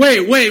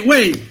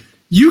 wait.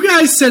 You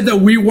guys said that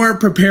we weren't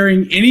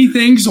preparing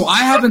anything, so I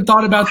haven't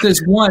thought about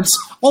this once.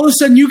 All of a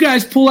sudden, you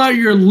guys pull out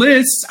your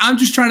lists. I'm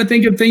just trying to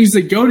think of things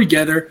that go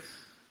together.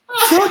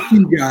 Fuck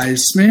you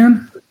guys,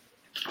 man.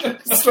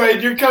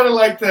 Slade, you're kind of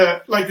like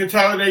the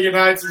Talladega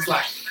Nights. It's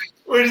like,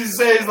 what did you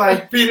say? It's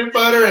like peanut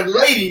butter and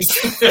ladies.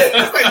 It's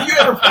like you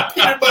ever put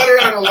peanut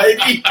butter on a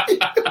lady?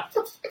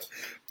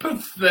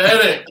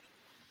 Pathetic.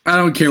 I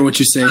don't care what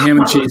you say. Ham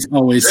and cheese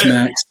always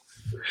smacks.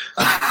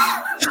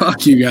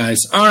 Fuck you guys.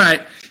 All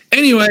right.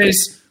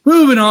 Anyways,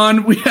 moving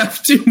on. We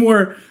have 2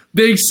 more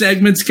big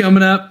segments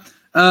coming up.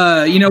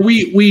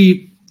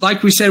 We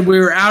like we said, we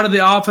were out of the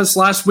office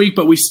last week,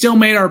 but we still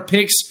made our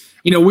picks.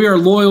 You know, we are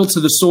loyal to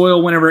the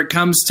soil whenever it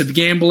comes to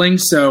gambling.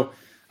 So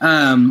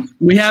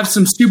we have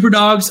some Super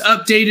Dawgs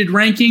updated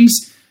rankings.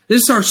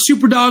 This is our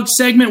Super Dawgs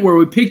segment where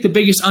we pick the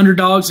biggest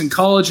underdogs in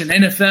college and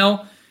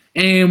NFL,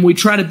 and we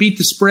try to beat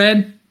the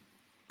spread.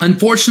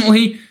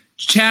 Unfortunately,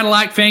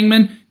 Cadillac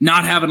Fangman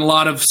not having a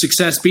lot of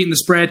success beating the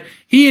spread.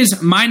 He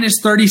is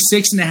minus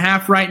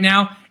 36.5 right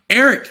now.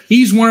 Eric,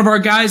 he's one of our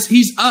guys.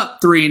 He's up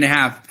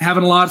 3.5,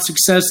 having a lot of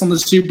success on the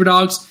Super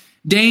Dawgs.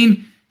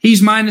 Dane,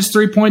 he's minus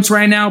 3 points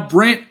right now.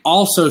 Brent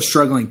also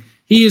struggling.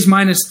 He is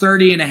minus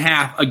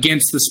 30.5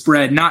 against the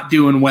spread, not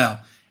doing well.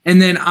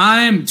 And then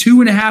I'm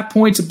 2.5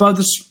 points above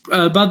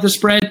the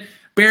spread,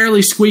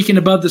 barely squeaking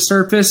above the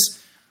surface.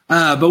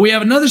 But we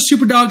have another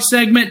Super Dawgs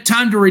segment.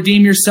 Time to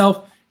redeem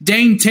yourself.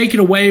 Dane, take it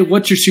away.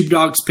 What's your Super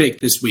Dawgs pick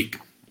this week?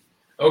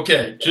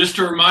 Okay, just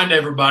to remind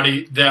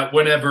everybody that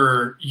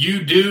whenever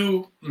you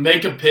do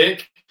make a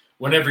pick,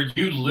 whenever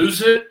you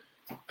lose it,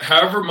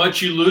 however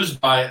much you lose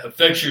by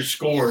affects your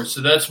score.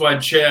 So that's why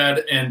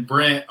Chad and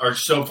Brent are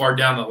so far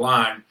down the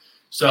line.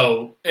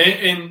 So,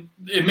 and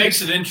it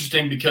makes it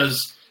interesting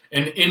because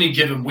in any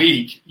given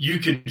week, you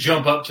could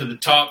jump up to the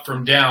top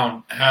from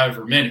down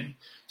however many.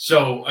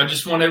 So I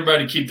just want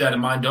everybody to keep that in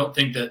mind. Don't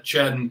think that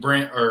Chad and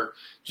Brent are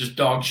just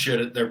dog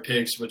shit at their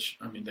picks, which,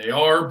 I mean, they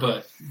are,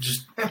 but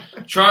just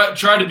try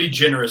to be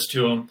generous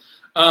to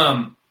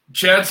them.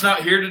 Chad's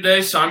not here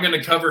today, so I'm going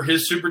to cover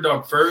his Super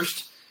Dawg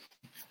first.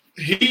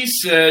 He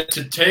said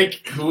to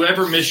take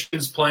whoever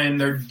Michigan's playing,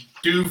 they're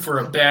due for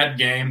a bad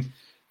game.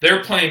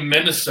 They're playing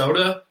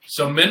Minnesota,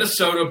 so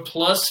Minnesota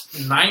plus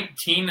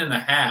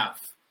 19.5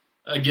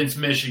 against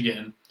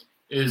Michigan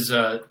is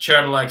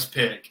Chadillac's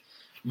pick.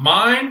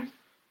 Mine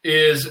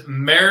is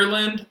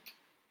Maryland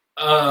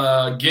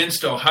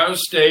against Ohio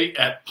State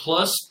at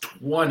plus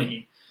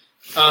 20.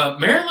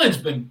 Maryland's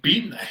been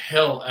beating the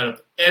hell out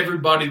of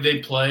everybody they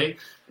play,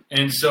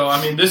 and so,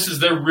 I mean, this is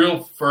their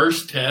real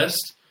first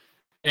test,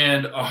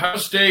 and Ohio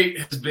State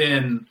has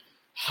been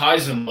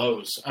highs and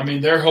lows. I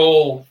mean, their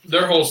whole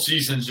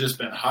season's just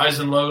been highs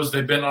and lows.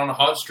 They've been on a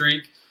hot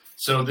streak,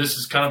 so this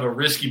is kind of a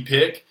risky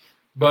pick.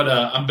 But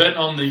I'm betting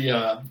on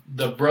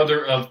the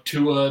brother of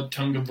Tua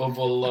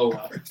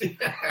Tagovailoa.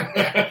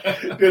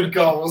 Good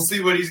call. We'll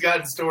see what he's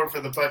got in store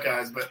for the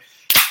Buckeyes. But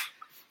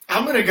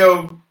I'm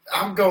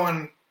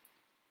going.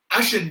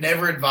 I should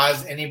never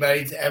advise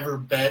anybody to ever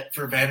bet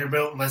for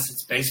Vanderbilt unless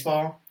it's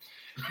baseball.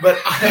 But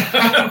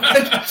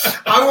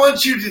I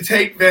want you to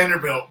take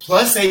Vanderbilt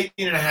plus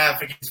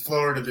 18.5 against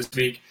Florida this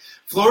week.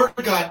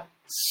 Florida got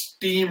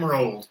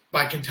steamrolled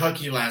by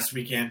Kentucky last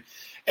weekend.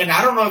 And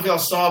I don't know if y'all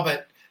saw,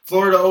 but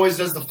Florida always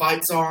does the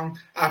fight song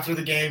after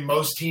the game.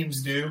 Most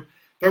teams do.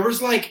 There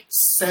was like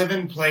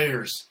 7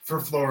 players for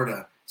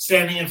Florida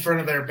standing in front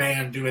of their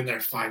band doing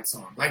their fight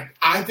song. Like,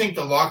 I think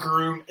the locker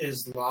room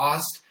is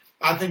lost.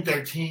 I think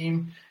their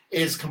team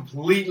is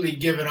completely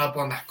given up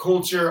on that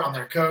culture, on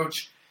their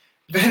coach.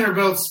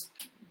 Vanderbilt's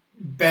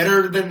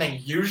better than they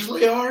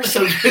usually are,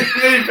 so give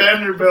me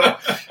Vanderbilt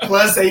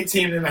plus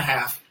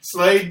 18.5.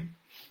 Slade?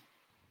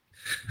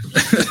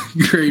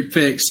 Great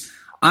picks.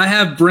 I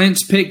have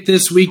Brent's pick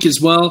this week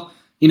as well.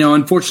 You know,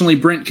 unfortunately,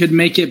 Brent couldn't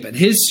make it, but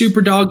his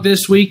Super Dawg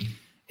this week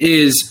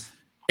is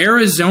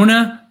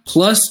Arizona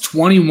plus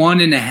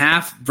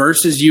 21.5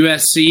 versus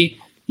USC.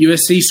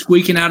 USC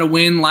squeaking out a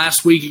win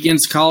last week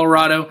against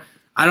Colorado.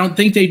 I don't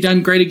think they've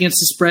done great against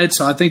the spread,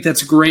 so I think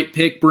that's a great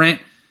pick,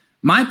 Brent.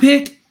 My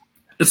pick,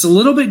 it's a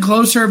little bit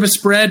closer of a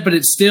spread, but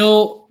it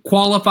still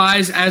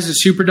qualifies as a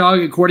Super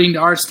Dawg according to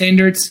our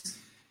standards.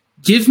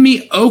 Give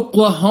me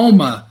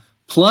Oklahoma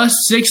plus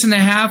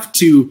 6.5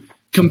 to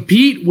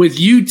compete with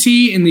UT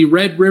in the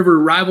Red River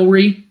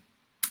rivalry.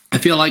 I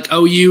feel like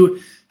OU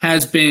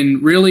has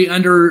been really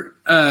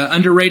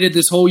underrated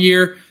this whole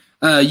year.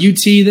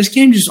 UT, this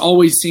game just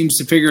always seems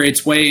to figure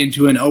its way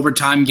into an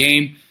overtime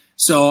game.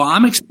 So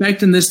I'm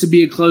expecting this to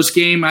be a close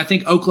game. I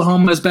think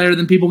Oklahoma is better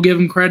than people give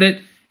them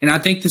credit. And I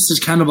think this is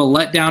kind of a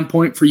letdown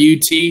point for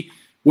UT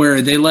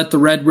where they let the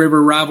Red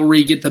River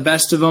rivalry get the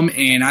best of them.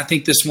 And I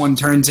think this one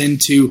turns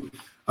into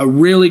a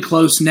really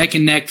close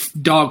neck-and-neck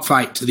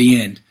dogfight to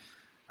the end.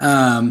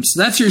 So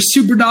that's your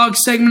Super Dawg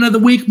segment of the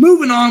week.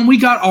 Moving on, we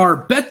got our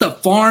Bet the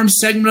Farm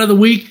segment of the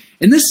week.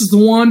 And this is the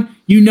one,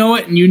 you know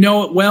it and you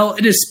know it well.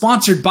 It is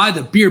sponsored by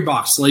the Beer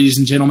Box, ladies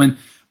and gentlemen.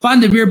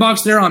 Find the Beer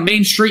Box there on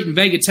Main Street in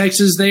Vega,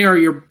 Texas. They are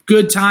your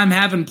good time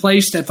having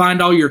place to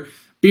find all your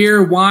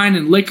beer, wine,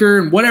 and liquor,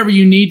 and whatever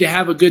you need to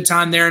have a good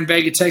time there in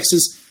Vega,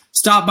 Texas.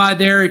 Stop by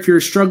there if you're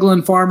a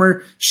struggling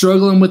farmer,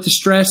 struggling with the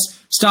stress.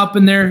 Stop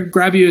in there,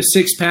 grab you a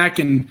 6-pack,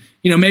 and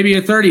maybe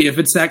a 30 if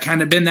it's that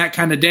kind of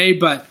day.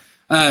 But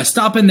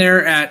stop in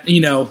there at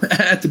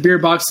at the Beer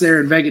Box there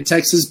in Vega,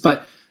 Texas.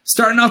 But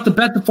starting off the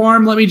Bet the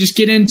Farm, let me just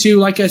get into,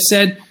 like I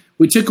said,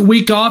 we took a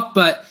week off,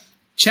 but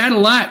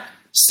Chadillac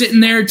sitting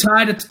there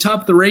tied at the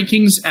top of the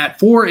rankings at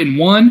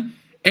 4-1.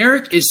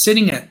 Eric is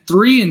sitting at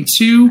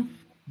 3-2.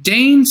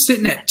 Dane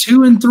sitting at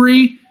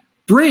 2-3.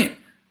 Brent,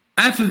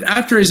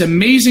 after his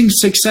amazing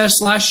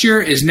success last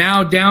year, is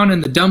now down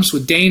in the dumps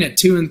with Dane at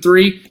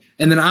 2-3.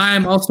 And then I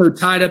am also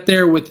tied up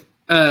there with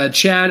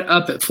Chad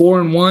up at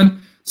 4-1.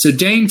 So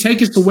Dane,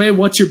 take us away.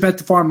 What's your Bet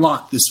the Farm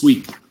lock this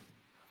week?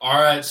 All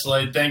right,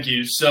 Slade, thank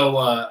you. So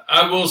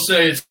I will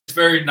say it's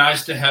very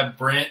nice to have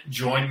Brent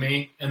join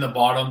me in the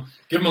bottom.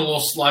 Give him a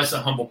little slice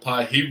of humble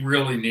pie. He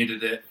really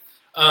needed it.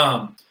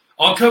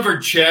 I'll cover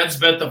Chad's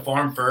Bet the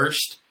Farm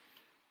first.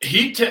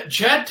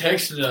 Chad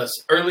texted us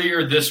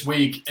earlier this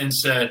week and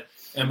said,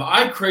 am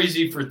I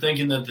crazy for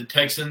thinking that the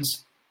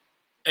Texans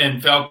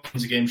and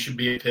Falcons game should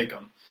be a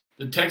pick'em?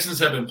 The Texans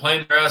have been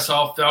playing their ass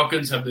off.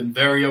 Falcons have been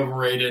very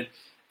overrated.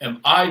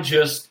 Am I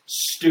just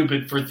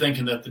stupid for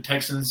thinking that the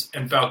Texans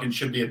and Falcons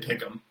should be a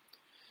pick'em?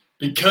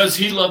 Because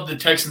he loved the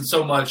Texans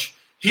so much,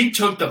 he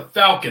took the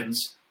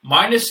Falcons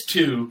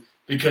 -2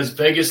 because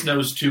Vegas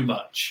knows too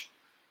much.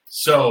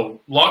 So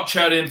lock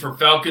Chad in for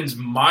Falcons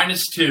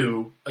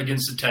 -2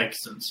 against the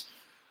Texans.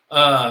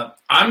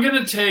 I'm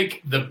going to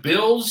take the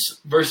Bills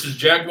versus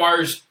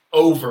Jaguars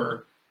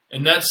over,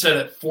 and that's set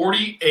at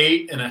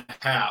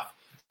 48.5.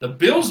 The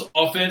Bills'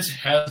 offense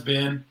has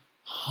been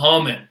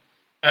humming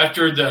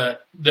after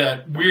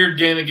that weird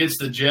game against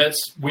the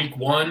Jets week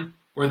 1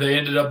 where they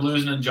ended up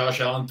losing and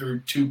Josh Allen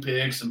threw 2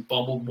 picks and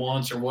fumbled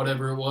once or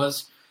whatever it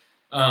was.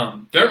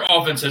 Their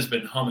offense has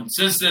been humming.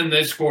 Since then,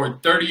 they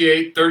scored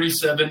 38,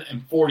 37,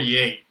 and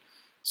 48.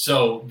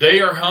 So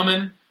they are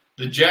humming.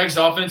 The Jags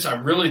offense, I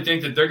really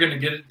think that they're going to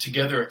get it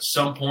together at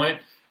some point.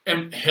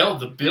 And, hell,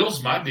 the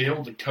Bills might be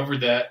able to cover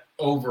that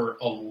over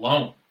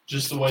alone,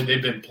 just the way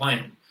they've been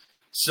playing.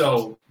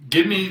 So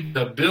give me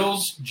the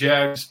Bills,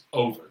 Jags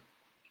over.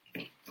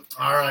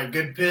 All right,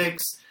 good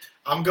picks.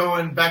 I'm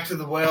going back to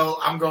the well.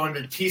 I'm going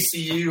to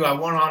TCU. I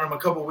won on them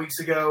a couple weeks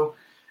ago.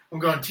 I'm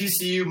going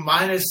TCU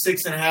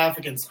 -6.5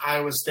 against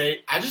Iowa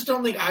State. I just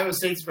don't think Iowa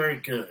State's very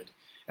good.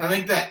 And I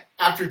think that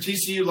after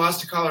TCU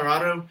lost to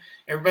Colorado,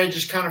 everybody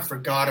just kind of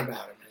forgot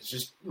about him. It's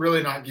just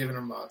really not giving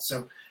them much.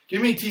 So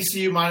give me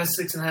TCU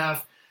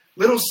 -6.5.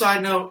 Little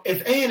side note,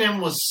 if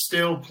A&M was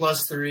still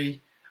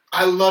 +3,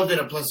 I loved it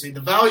at +3.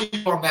 The value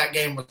on that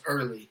game was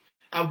early.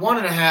 At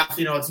 1.5,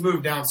 it's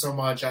moved down so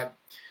much. I'd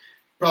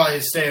probably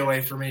stay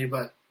away from me.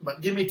 But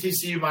give me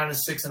TCU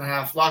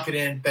 -6.5. Lock it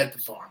in. Bet the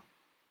farm.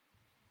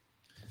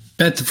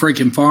 Bet the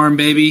freaking farm,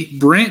 baby.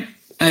 Brent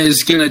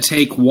is going to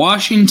take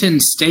Washington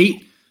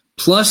State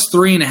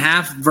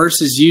 +3.5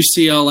 versus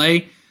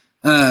UCLA.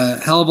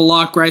 Hell of a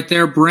lock right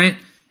there, Brent.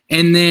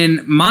 And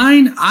then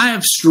mine, I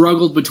have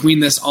struggled between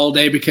this all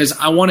day because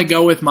I want to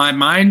go with my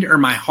mind or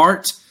my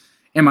heart.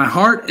 And my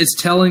heart is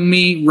telling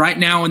me right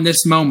now in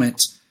this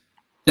moment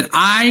that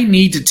I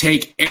need to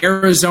take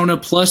Arizona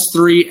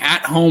 +3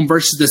 at home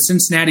versus the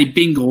Cincinnati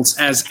Bengals,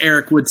 as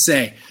Eric would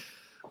say.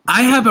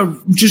 I have a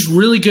just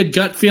really good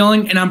gut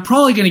feeling, and I'm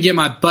probably going to get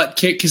my butt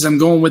kicked because I'm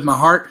going with my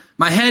heart.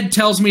 My head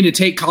tells me to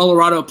take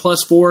Colorado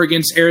 +4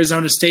 against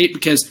Arizona State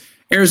because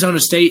Arizona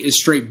State is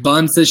straight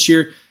buns this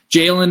year.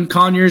 Jalen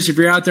Conyers, if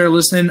you're out there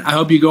listening, I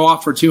hope you go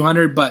off for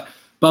 200, but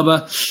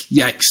Bubba,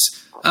 yikes.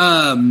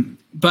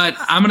 But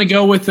I'm going to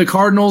go with the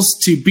Cardinals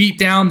to beat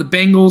down the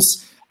Bengals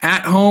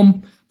at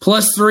home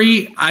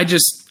 +3.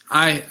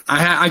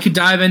 I could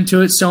dive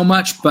into it so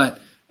much,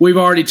 but we've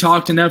already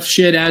talked enough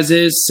shit as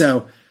is,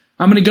 so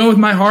I'm going to go with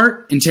my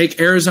heart and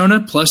take Arizona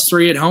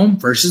 +3 at home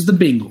versus the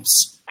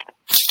Bengals.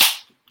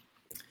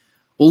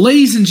 Well,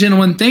 ladies and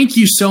gentlemen, thank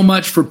you so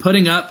much for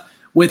putting up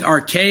with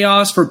our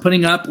chaos, for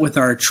putting up with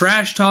our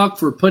trash talk,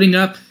 for putting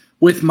up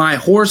with my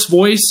hoarse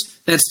voice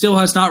that still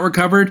has not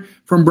recovered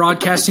from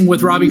broadcasting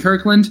with Robbie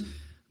Kirkland.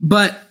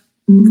 But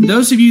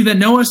those of you that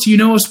know us, you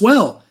know us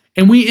well.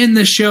 And we end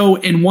the show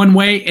in one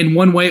way and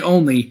one way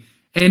only.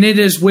 And it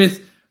is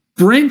with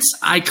Brent's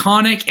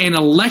iconic and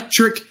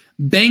electric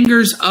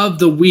bangers of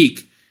the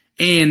week.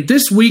 And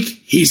this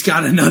week, he's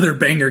got another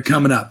banger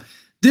coming up.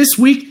 This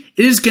week,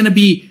 it is going to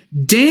be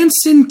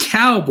Dancing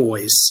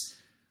Cowboys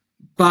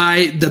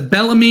by the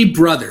Bellamy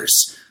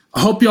Brothers.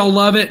 I hope y'all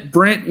love it.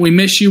 Brent, we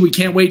miss you. We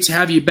can't wait to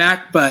have you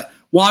back. But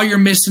while you're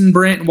missing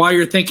Brent, while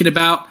you're thinking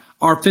about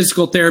our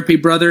physical therapy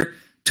brother,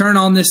 turn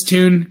on this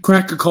tune,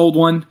 crack a cold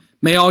one.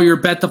 May all your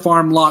Bet the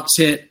Farm locks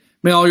hit.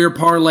 May all your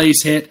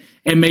parlays hit.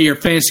 And may your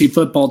fantasy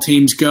football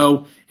teams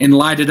go and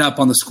light it up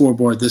on the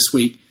scoreboard this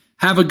week.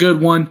 Have a good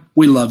one.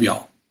 We love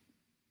y'all.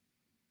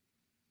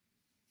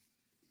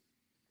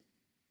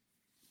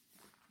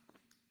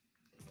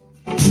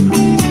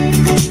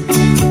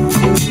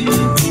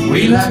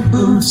 We like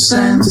boots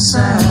and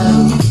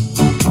saddles.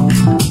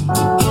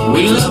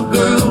 We love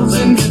girls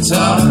and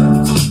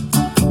guitars.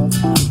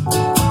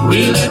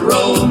 We let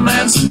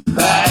romance and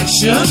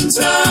passion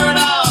turn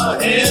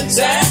our heads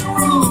and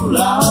rule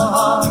our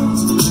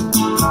hearts.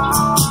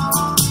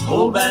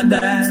 Old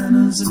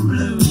bandanas and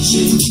blue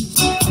jeans,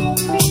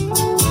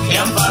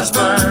 campfires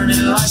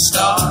burning like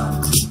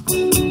stars.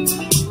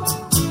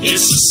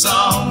 It's a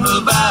song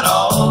about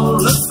all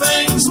the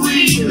things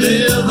we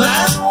live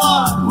and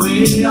what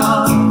we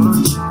are.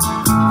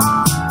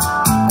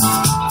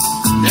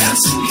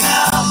 Dancing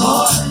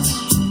cowboys,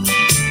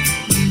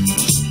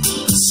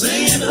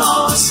 singing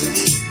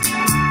horses,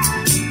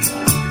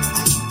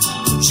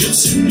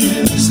 gypsy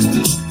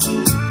music,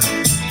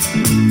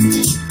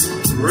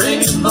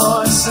 ringing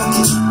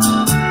voices.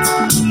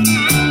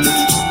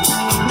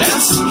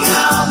 Dancing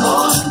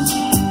cowboys,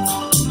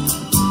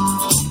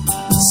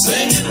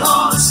 singing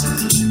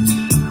horses,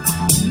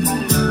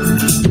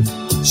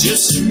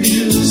 gypsy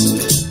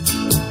music,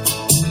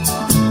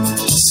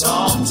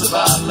 songs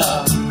about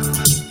love.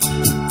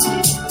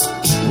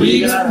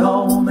 We got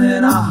home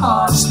in our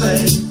hearts,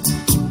 babe.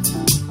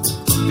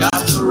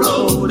 Got the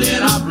road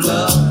in our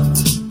blood.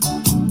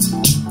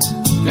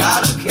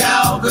 Got a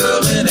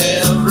cowgirl in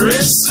every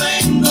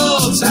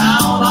single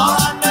town.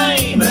 Our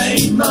name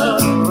ain't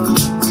mud.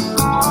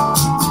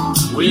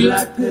 We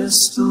like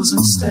pistols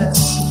and steps,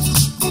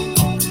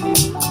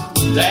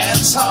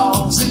 dance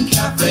halls and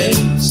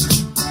cafes.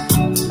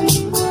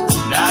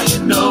 Now you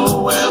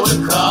know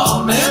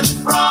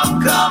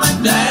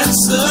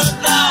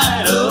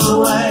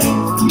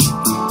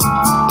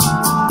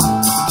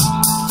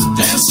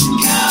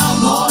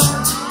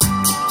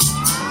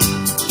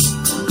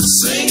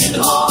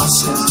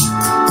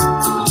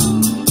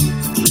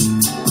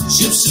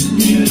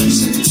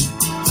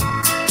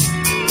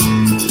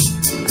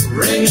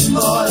ringing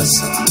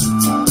voice,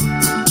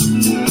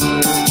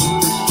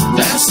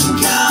 dancing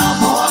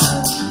cowboy,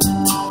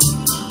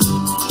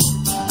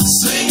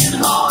 singing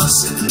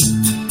horses,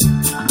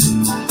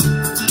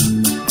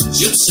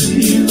 gypsy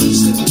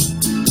music,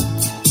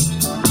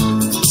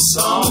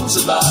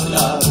 songs about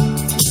love.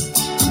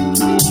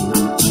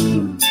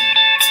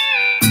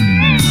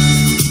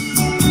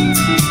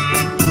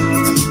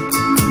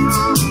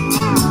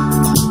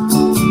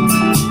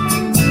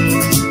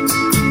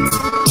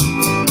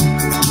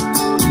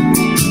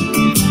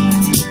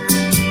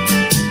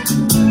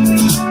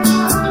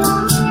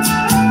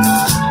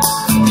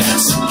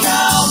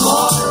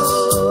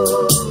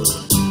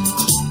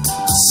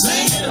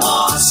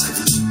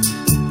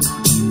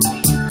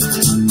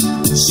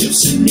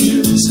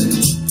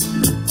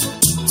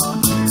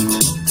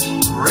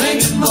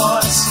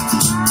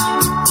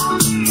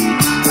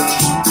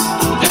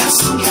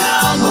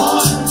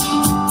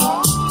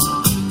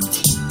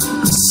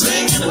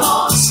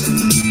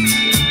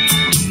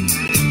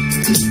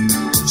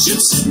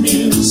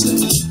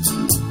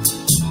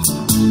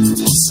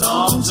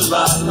 Songs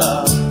about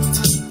love.